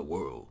end of the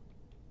world.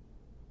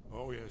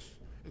 Oh yes,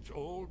 it's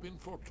all been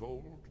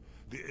foretold.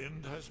 The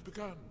end has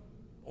begun.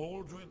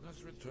 Alduin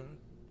has returned.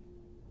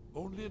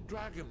 Only a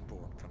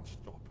Dragonborn can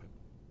stop him.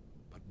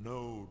 But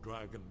no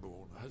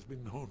Dragonborn has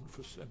been known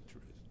for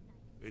centuries.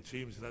 It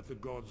seems that the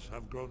gods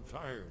have grown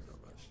tired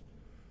of us.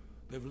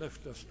 They've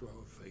left us to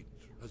our fate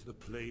as the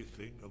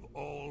plaything of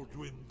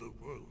Alduin the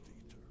World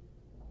Eater.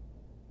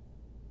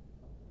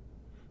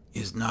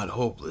 It's not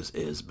hopeless,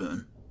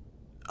 Esbern.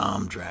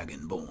 I'm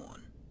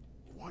Dragonborn.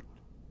 What?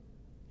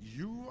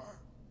 You are?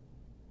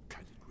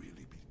 Can it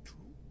really be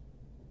true?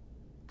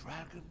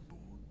 Dragonborn?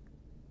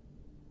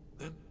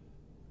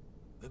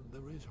 Then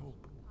there is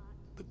hope.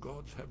 The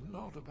gods have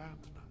not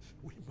abandoned us.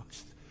 We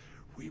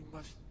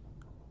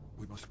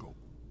must go.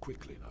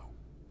 Quickly now.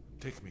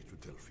 Take me to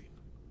Delphine.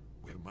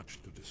 We have much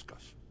to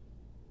discuss.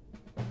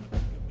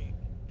 Give me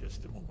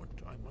just a moment.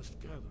 I must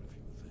gather a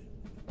few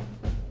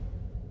things.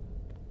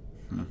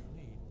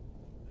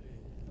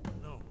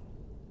 No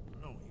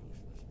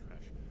useless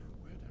trash.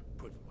 Where'd I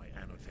put my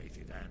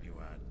annotated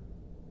annuad?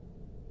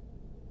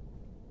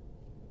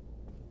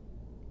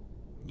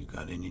 You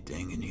got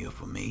anything in here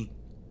for me?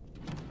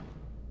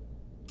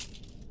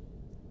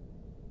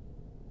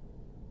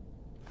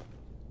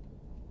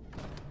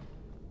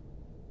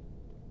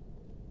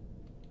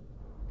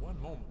 One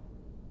moment.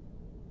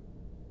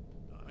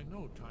 I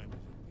know time is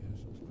of the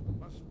essence, but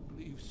mustn't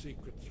leave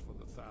secrets for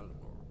the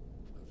Thalmor.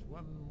 There's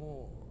one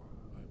more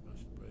I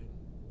must bring.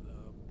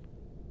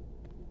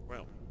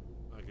 Well,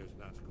 I guess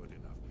that's good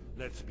enough.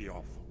 Let's be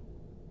off.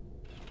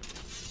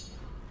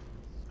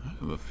 I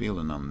have a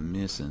feeling I'm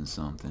missing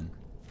something.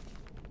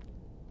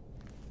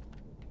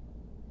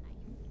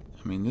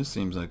 I mean, this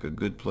seems like a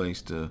good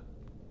place to...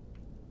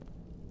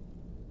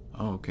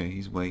 Oh, okay,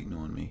 he's waiting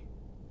on me.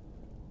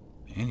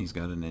 And he's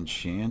got an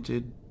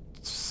enchanted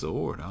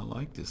sword. I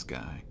like this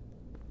guy.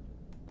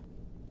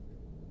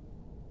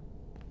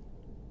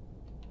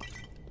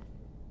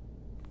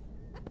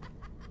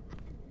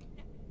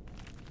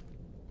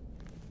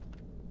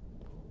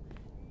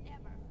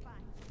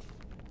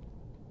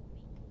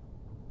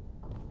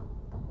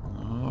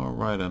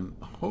 Alright,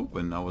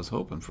 I was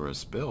hoping for a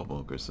spell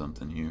book or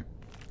something here.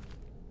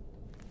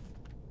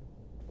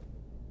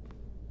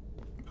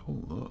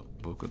 Oh,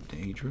 look, Book of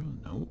Daedra?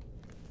 Nope.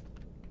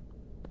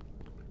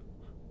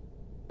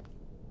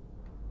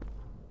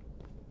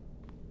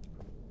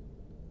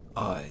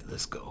 Alright,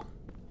 let's go.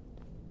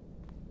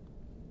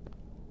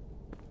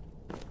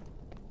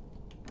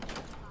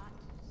 Pot,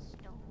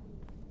 stone,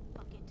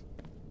 bucket,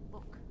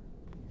 book,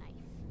 knife.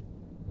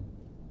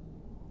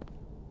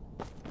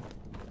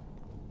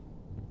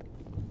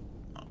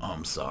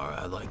 I'm sorry,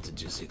 I like to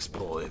just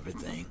explore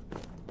everything.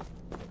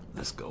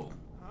 Let's go.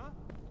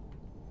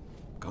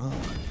 Come on.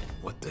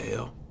 What the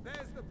hell?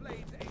 There's the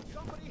blades ain't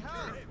somebody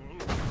have.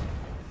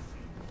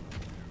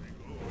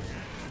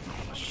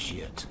 Oh,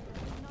 shit.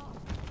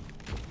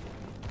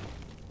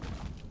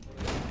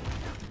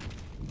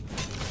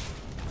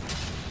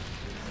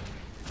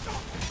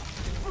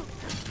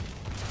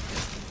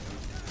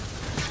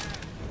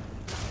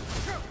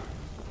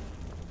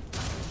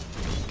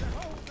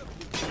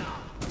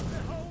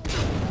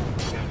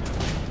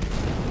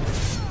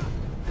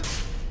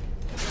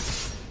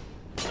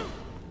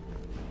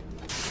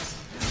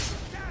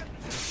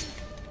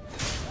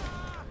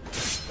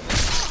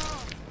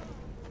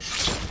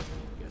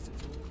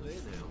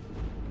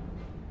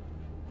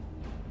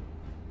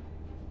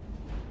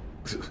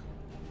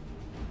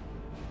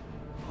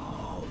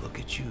 Oh, look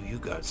at you. You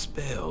got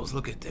spells.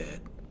 Look at that.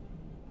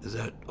 Is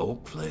that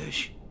oak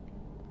flesh?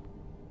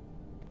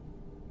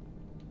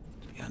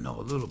 Yeah, I know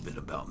a little bit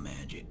about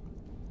magic.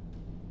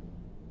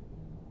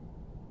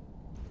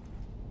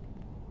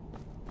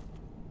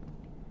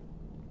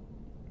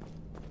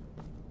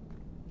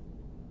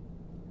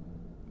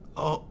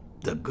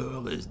 The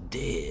girl is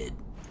dead.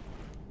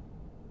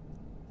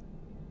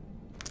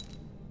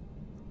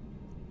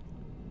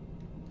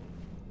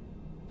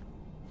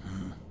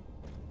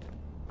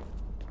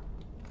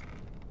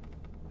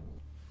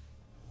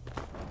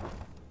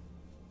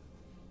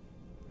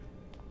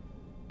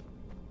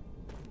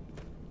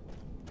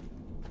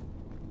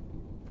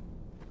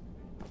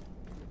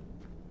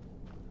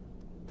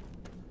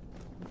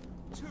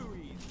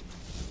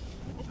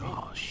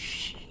 Oh,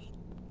 shit.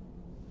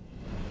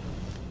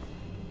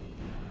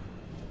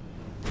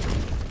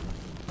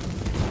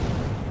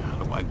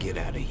 How do I get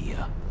out of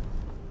here?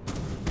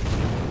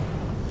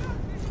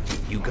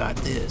 You got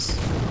this.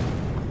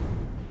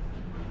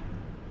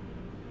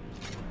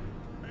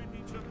 I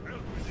need some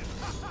help with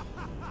this.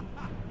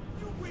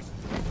 You wish to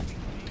see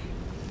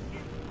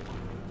me?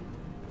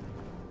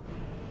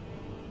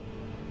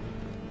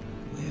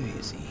 Where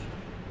is he?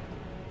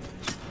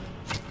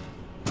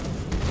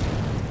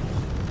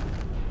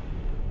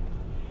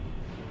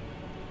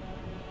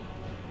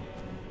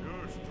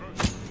 Your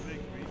struggles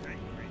make me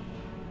angry.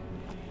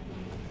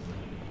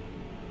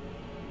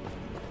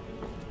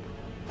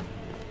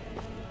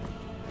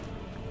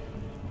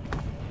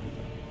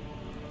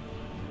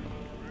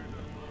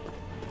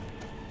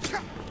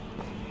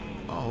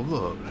 Oh,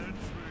 look.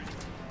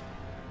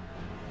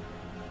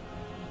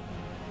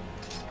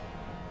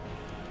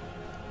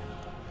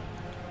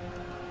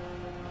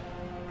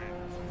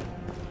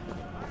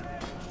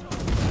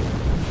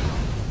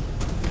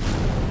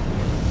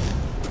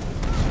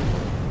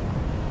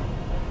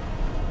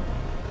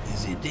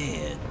 Is he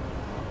dead?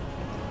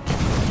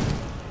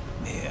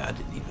 Yeah, I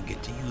didn't even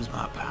get to use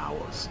my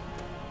powers.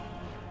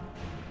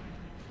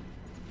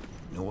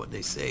 You know what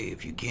they say,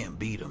 if you can't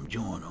beat them,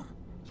 join them.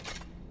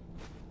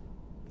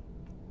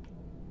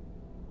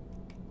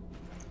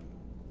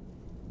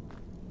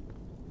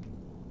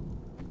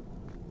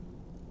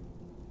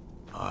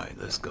 Alright,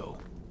 let's go.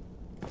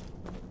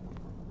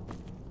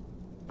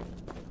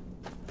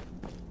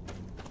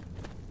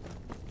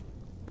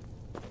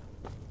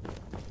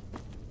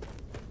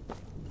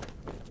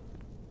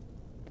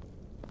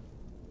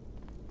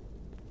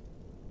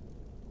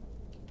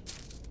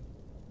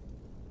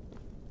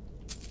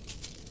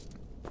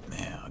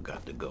 Man, I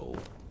got to go.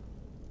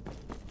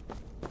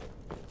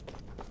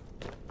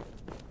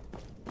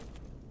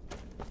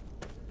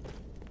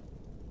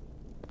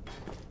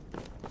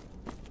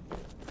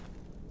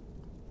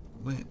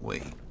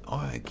 Wait.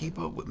 Alright, keep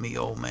up with me,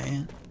 old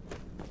man.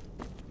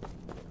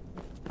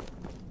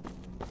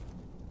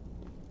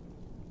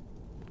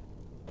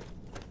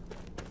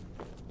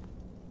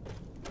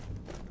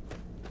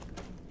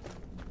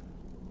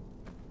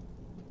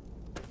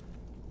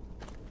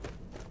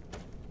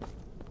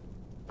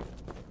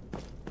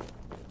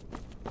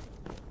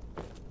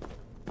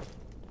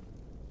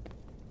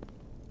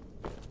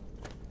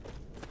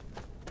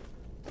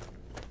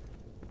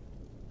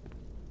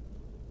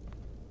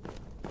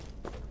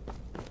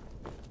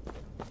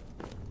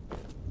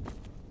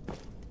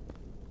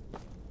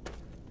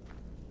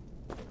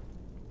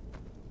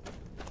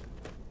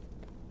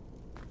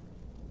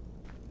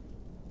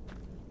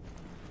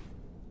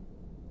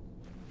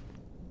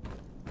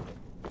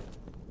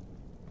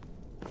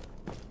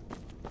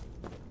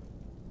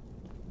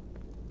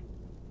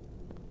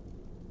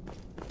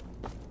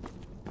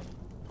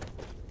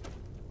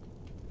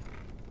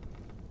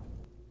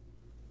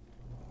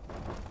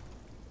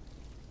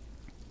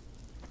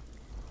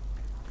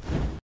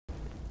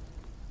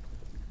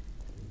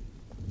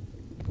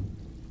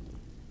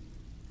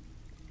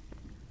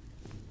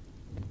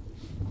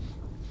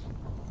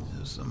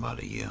 There's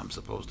somebody here I'm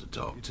supposed to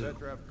talk You'd to.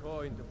 better have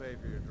coin to pay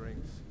for your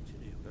drinks.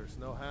 There's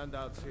no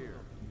handouts here.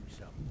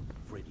 Some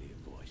friendly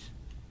voice.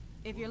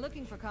 If you're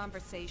looking for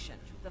conversation,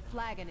 the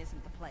flagon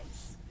isn't the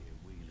place.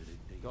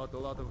 Got a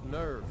lot of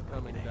nerve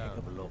coming Heck down.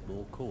 of a lot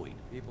more coin.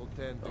 People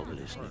tend to I'm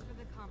prefer listening. For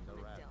the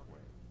compliment, Delver.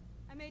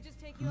 I may just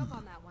take you up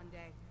on that one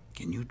day.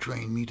 Can you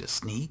train me to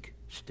sneak?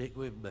 Stick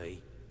with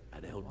me,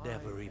 and they'll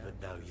never even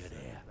know you're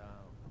there.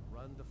 down.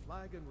 Run the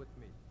flagon with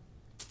me.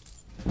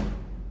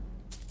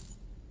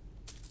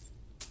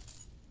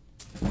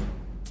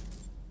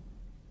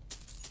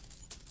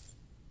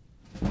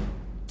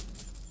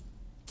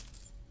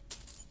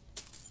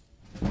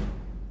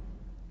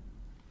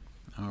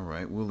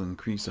 Alright, we'll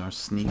increase our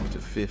sneak to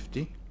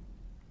 50.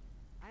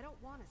 I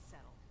don't want to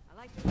settle. I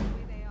like them the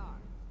way they are.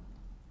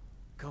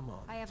 Come on.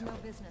 I have no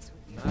business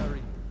with you.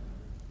 Marry.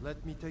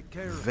 Let me take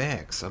care of it.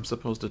 Vex, I'm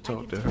supposed to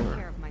talk to I can take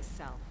care her. of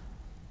myself.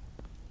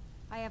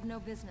 I have no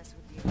business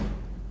with you.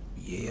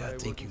 Yeah, I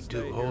think you wouldn't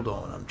do. stay Hold here.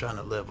 on, I'm trying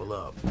to level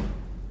up.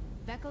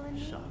 Vekel and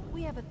me, So,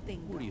 we have a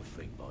thing What do you going.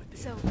 think, my dear?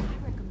 So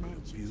I recommend A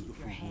you keep beautiful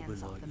your hands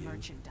woman off like the you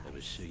merchandise.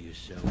 ever see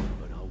yourself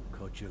with an old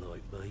codger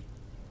like me?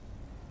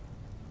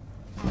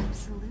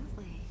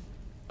 Absolutely.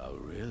 Oh,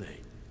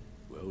 really?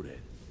 Well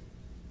then,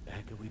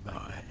 how can we make that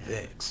Alright, happen?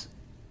 Vex.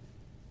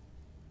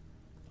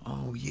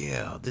 Oh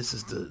yeah, this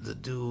is the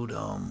dude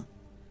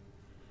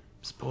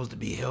supposed to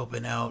be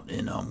helping out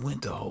in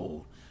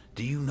Winterhold.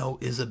 Do you know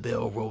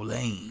Isabel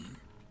Rolane?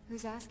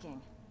 Who's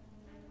asking?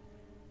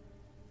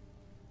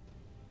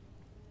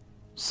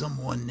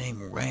 Someone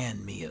named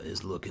Ranmia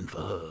is looking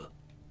for her.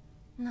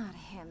 Not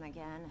him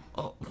again.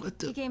 Oh, what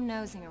the? He came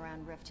nosing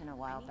around Riften a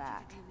while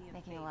back,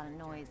 making a lot of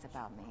noise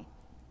about me.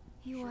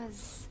 He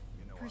was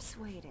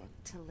persuaded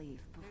to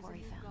leave before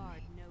he found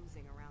me.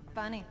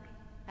 Funny.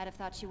 I'd have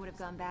thought she would have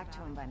gone back to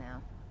him by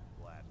now.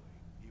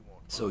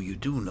 So you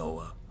do know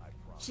her?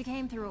 She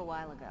came through a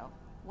while ago.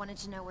 Wanted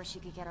to know where she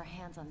could get her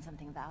hands on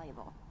something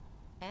valuable.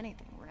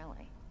 Anything,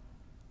 really.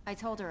 I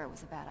told her it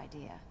was a bad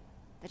idea.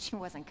 That she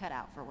wasn't cut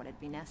out for what'd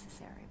be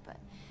necessary, but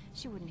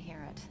she wouldn't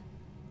hear it.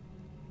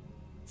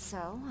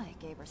 So, I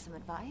gave her some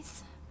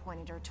advice,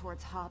 pointed her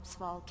towards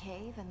Hobbsfall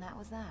Cave, and that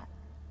was that.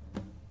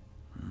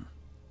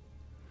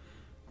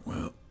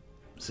 Well,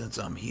 since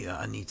I'm here,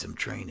 I need some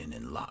training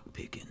in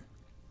lockpicking.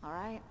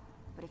 Alright,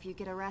 but if you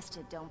get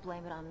arrested, don't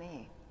blame it on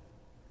me.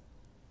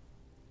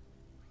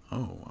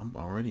 Oh, I'm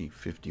already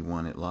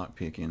 51 at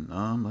lockpicking.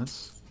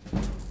 Let's...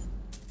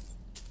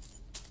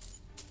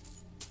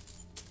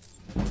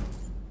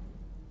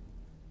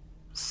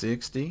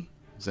 $60?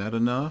 Is that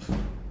enough?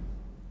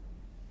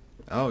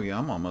 Oh yeah,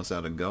 I'm almost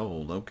out of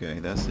gold. Okay,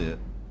 that's it.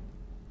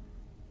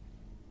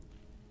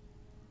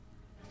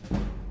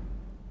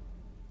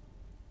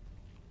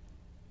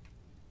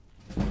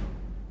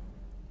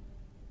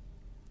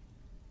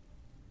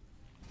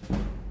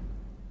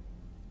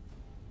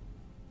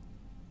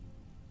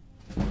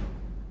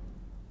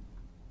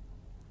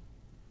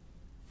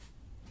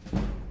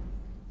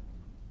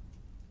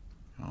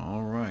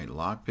 All right,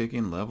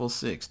 lockpicking level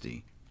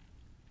 60.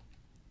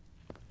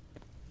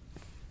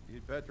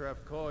 You'd better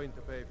have coin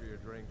to pay for your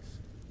drinks.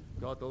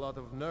 Got a lot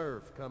of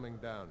nerve coming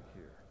down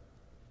here.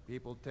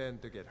 People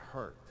tend to get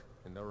hurt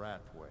in the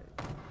rat way.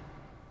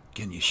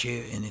 Can you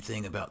share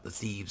anything about the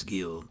Thieves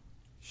Guild?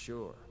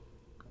 Sure.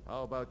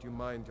 How about you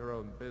mind your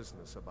own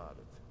business about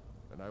it?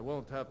 And I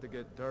won't have to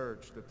get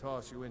Dirge to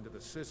toss you into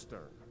the cistern.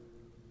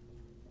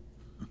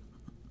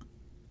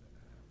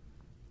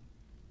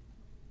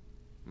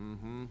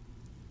 Mm-hmm.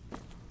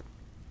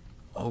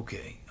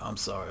 Okay, I'm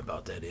sorry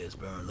about that,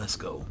 Esbern. Let's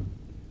go.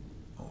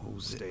 Oh,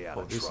 who's Stay it? out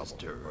Oh, of this trouble, is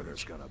Dirge. or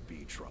there's gonna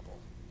be trouble.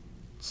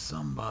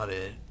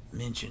 Somebody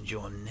mentioned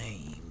your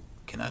name.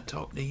 Can I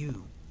talk to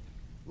you?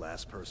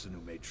 Last person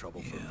who made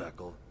trouble for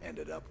Veckel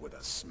ended up with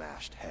a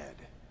smashed head.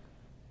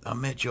 I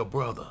met your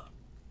brother.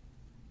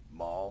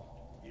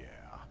 Maul?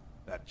 Yeah.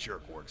 That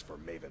jerk works for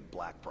Maven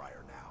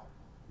Blackbriar now.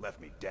 Left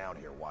me down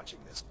here watching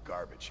this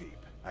garbage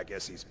heap. I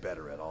guess he's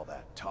better at all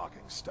that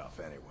talking stuff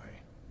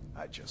anyway.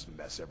 I just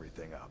mess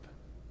everything up.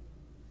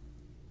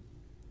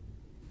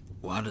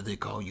 Why do they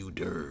call you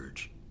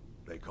Dirge?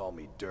 They call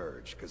me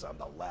Dirge because I'm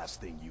the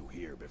last thing you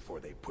hear before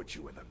they put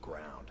you in the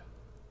ground.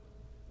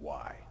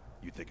 Why?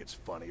 You think it's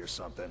funny or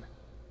something?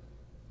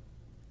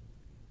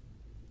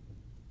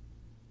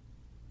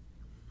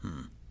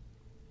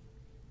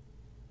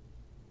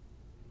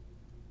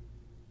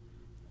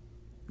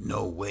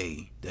 No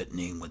way that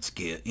name would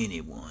scare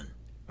anyone.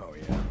 Oh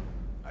yeah,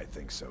 I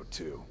think so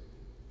too.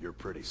 You're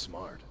pretty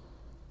smart.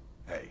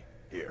 Hey,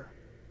 here.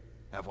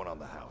 Have one on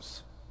the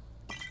house.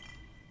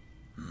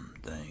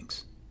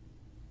 Thanks.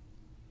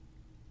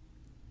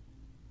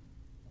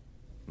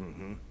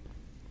 Mm-hmm.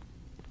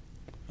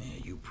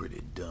 Man, you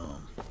pretty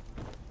dumb.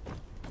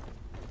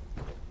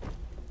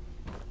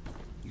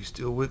 You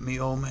still with me,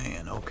 old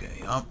man?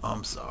 Okay,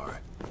 I'm sorry.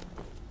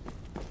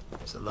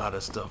 There's a lot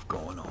of stuff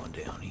going on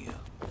down here.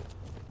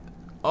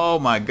 Oh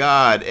my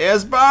God,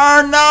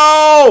 Esbern,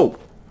 no!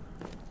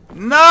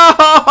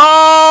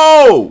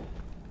 No!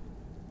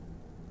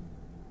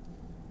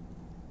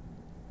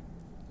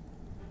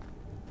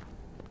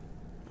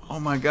 Oh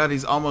my God,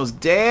 he's almost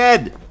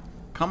dead!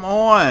 Come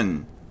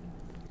on!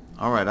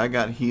 Alright, I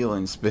got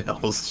healing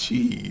spells,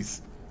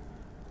 jeez.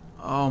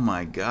 Oh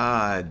my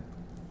God.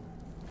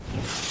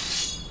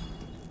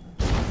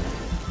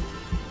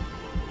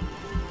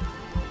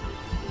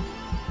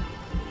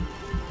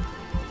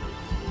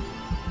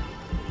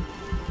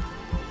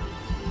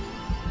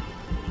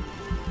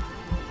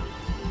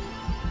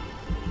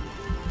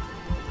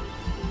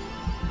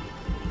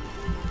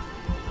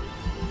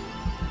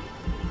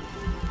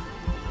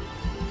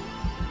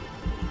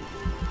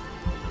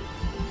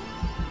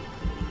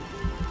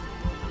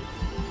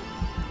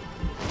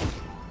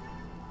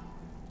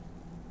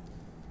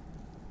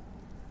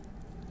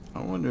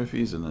 I wonder if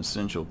he's an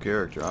essential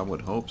character. I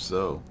would hope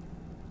so.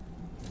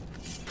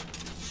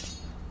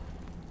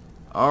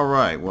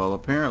 Alright, well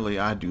apparently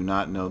I do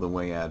not know the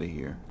way out of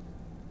here.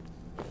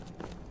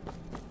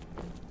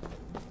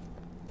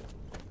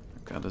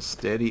 Got a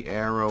steady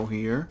arrow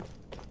here.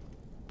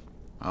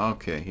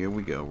 Okay, here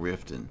we go,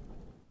 Riften.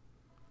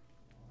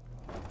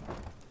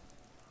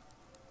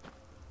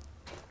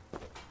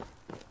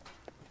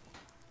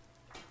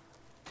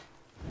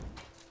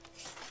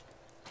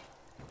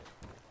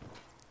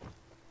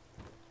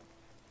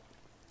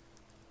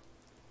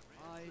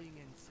 Buying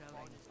and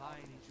selling fine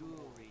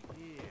jewelry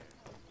here.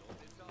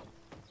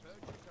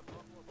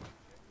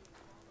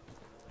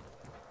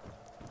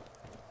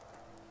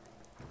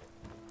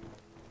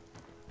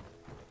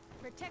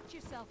 Protect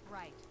yourself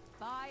right.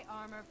 Buy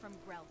armor from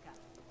Grelka.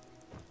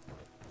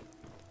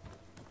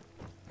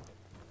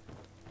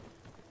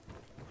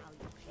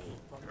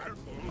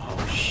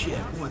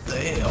 What the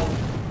hell?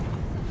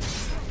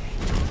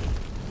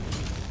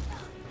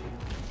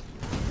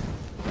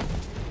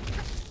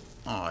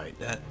 Alright,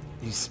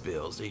 these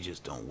spells, they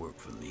just don't work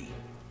for me.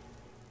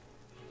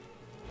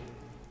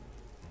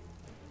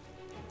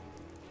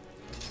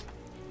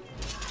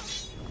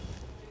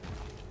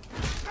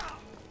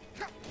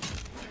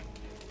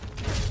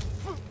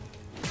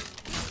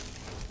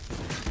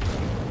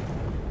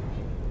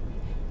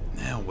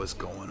 Now what's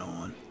going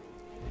on?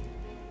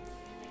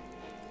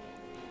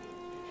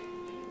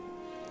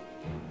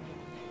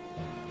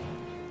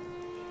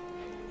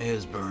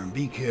 Esbern,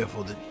 be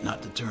careful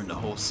not to turn the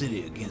whole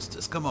city against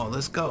us. Come on,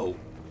 let's go.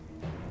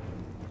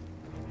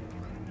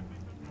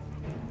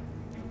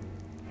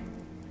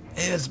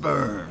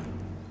 Esbern.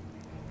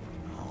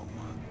 Oh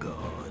my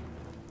God.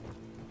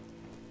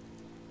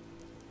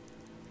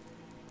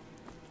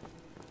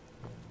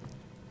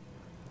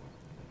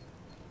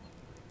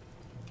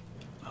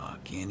 Oh, I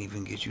can't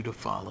even get you to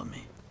follow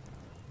me.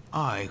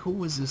 Alright,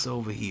 who is this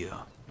over here?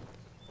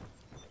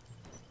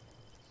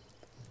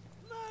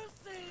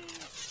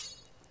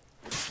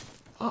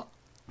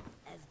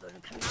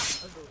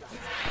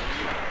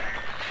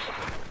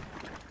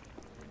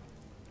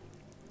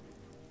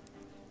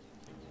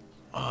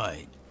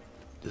 Alright,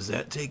 does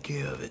that take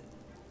care of it?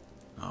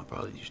 I'll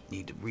probably just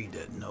need to read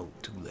that note.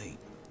 Too late.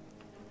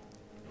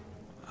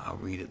 I'll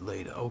read it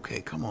later.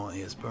 Okay, come on,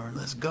 Esbern,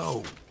 let's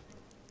go.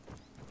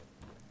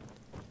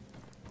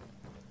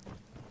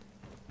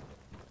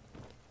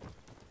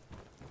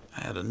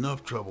 I had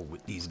enough trouble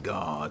with these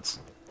gods.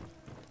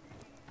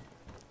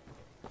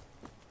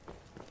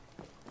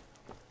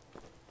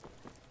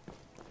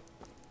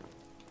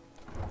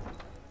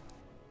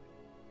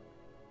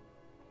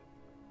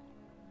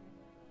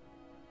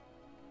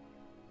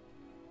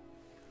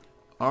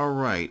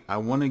 Alright, I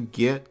want to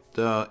get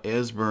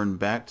Esbern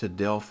back to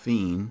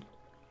Delphine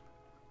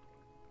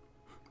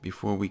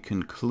before we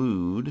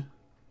conclude.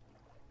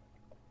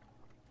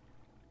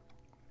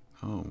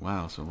 Oh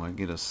wow, so I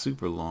get a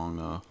super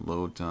long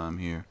load time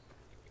here.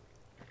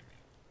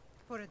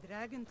 For a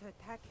dragon to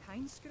attack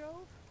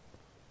Heinsgrove?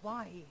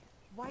 Why?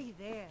 Why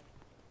there?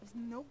 Is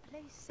no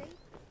place safe?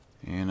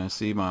 And I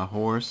see my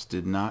horse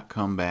did not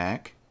come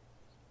back.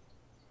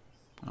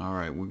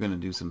 Alright, we're going to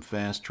do some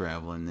fast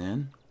traveling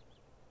then.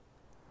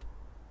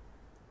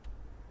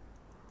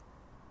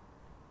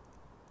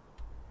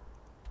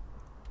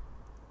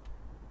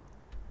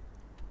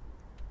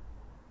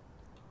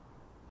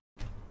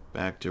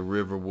 Back to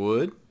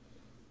Riverwood.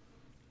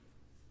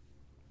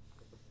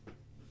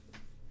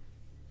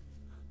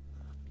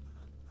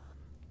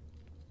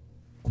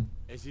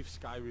 As if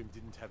Skyrim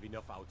didn't have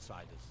enough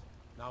outsiders.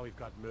 Now we've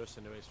got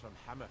mercenaries from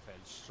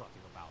Hammerfell strutting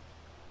about.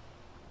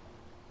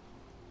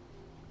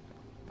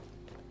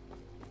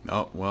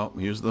 Oh, well,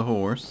 here's the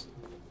horse.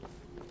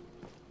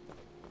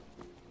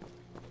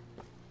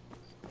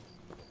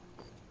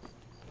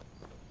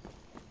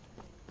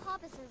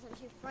 Papa says I'm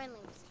too friendly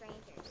with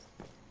strangers,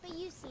 but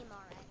you seem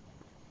alright.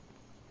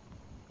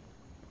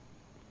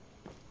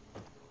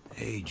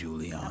 Hey,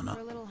 Juliana.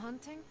 For a little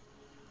hunting?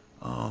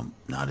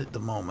 Not at the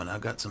moment. I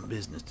got some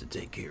business to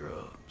take care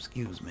of.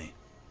 Excuse me.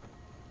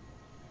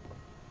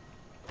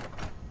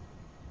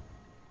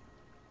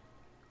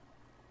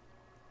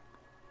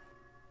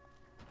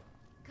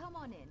 Come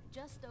on in.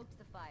 Just stoked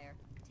the fire.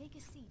 Take a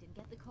seat and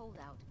get the cold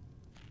out.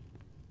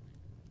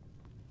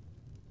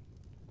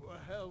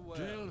 Well,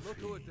 look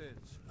who it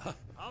is.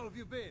 How have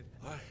you been?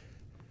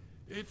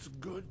 It's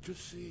good to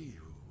see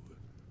you.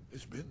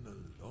 It's been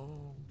a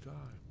long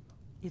time.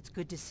 It's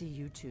good to see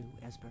you too,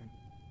 Esbern.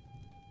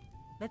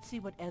 Let's see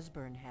what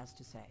Esbern has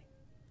to say.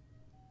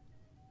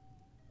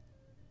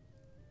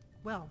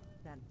 Well,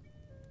 then.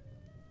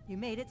 You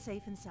made it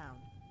safe and sound.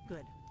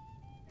 Good.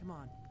 Come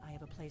on, I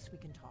have a place we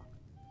can talk.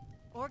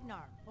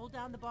 Orgnar, hold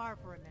down the bar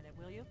for a minute,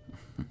 will you?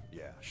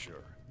 Yeah,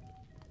 sure.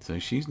 So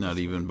she's not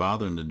even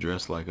bothering to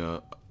dress like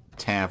a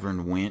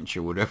tavern wench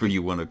or whatever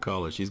you want to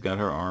call it. She's got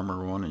her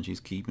armor on and she's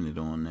keeping it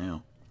on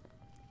now.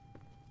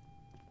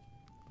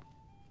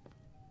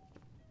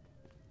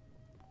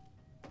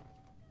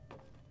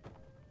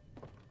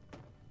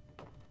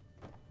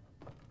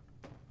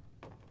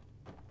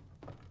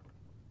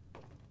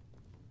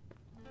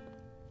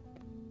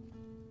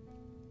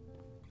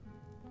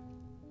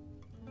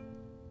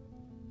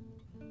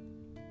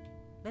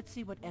 Let's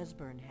see what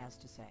Esbern has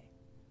to say.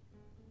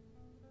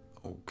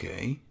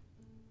 Okay.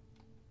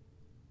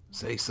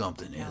 Say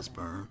something,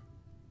 Esbern.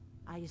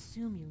 I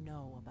assume you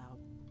know about...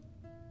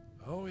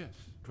 Oh yes,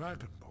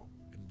 Dragonborn.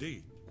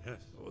 Indeed, yes.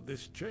 Oh,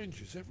 this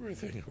changes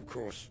everything, of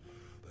course.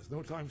 There's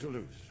no time to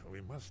lose.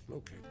 We must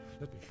locate.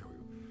 Let me show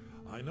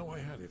you. I know I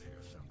had it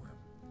here somewhere.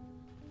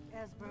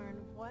 Esbern,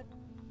 what?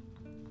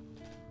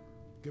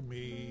 Give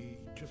me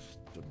just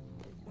a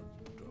moment.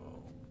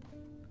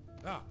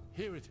 Ah,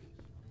 here it is.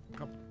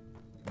 Come.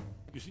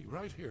 You see,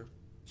 right here,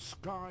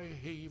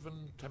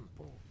 Skyhaven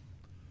Temple.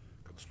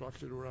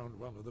 Constructed around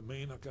one of the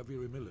main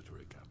Akaviri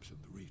military camps in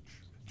the Reach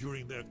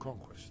during their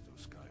conquest of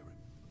Skyrim.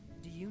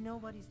 Do you know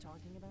what he's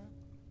talking about?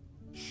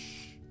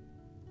 Shh!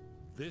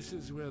 This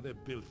is where they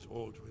built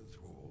Aldrin's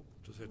Wall,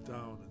 to to set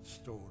down in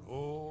stone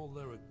all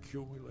their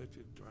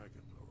accumulated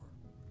dragon lore,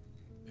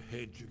 a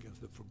hedge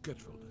against the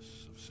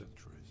forgetfulness of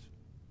centuries.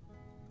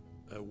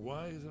 A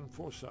wise and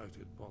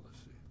foresighted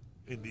policy,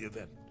 in the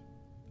event.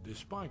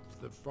 Despite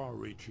the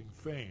far-reaching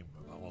fame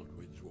of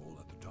Alduin's Wall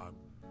at the time,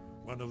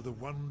 one of the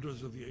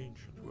wonders of the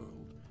ancient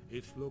world,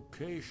 its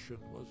location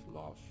was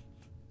lost.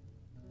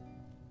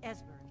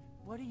 Esbern,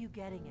 what are you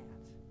getting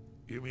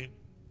at? You mean,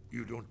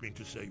 you don't mean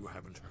to say you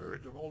haven't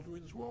heard of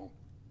Alduin's Wall?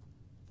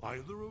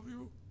 Either of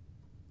you?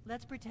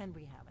 Let's pretend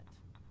we haven't.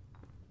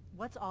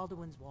 What's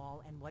Alduin's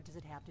Wall, and what does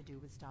it have to do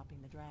with stopping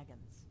the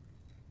dragons?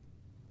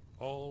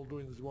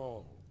 Alduin's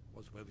Wall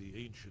was where the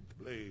ancient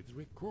blades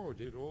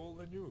recorded all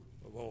they knew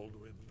of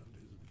Alduin and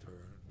his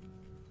return.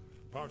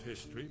 Part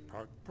history,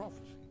 part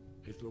prophecy.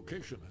 Its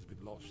location has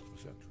been lost for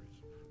centuries,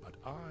 but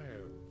I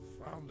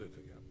have found it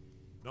again.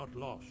 Not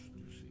lost,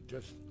 you see,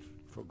 just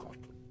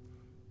forgotten.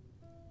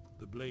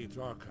 The Blade's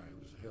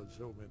archives held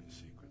so many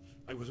secrets.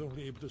 I was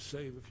only able to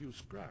save a few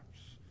scraps.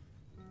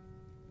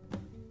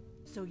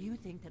 So you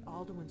think that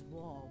Alduin's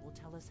Wall will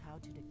tell us how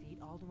to defeat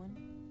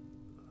Alduin?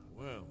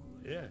 Well,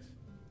 yes.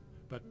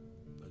 But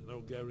there's no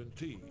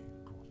guarantee,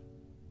 of course.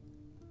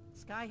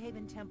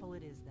 Skyhaven Temple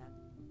it is, then.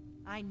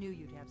 I knew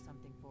you'd have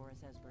something for us,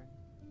 Esbern.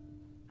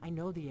 I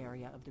know the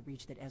area of the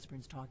reach that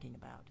Esbern's talking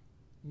about,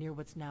 near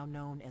what's now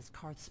known as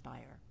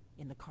Karthspire,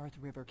 in the Karth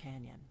River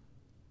Canyon.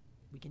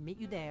 We can meet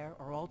you there,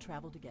 or all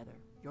travel together.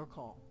 Your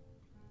call.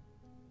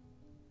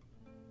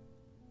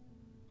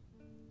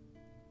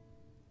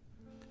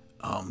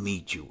 I'll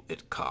meet you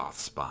at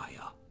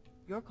Karthspire.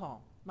 Your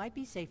call. Might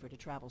be safer to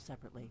travel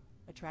separately.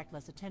 Attract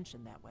less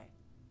attention that way.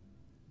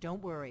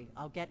 Don't worry,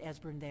 I'll get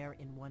Esbern there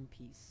in one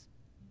piece.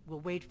 We'll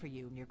wait for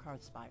you near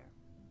Karthspire.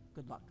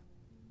 Good luck.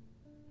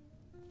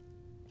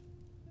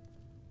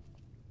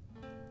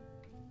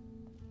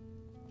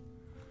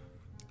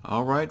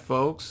 All right,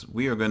 folks,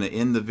 we are going to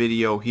end the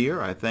video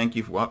here. I thank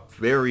you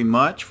very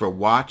much for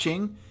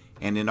watching,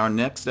 and in our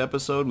next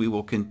episode we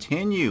will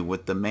continue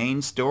with the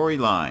main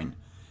storyline.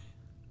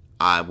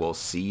 I will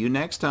see you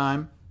next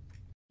time.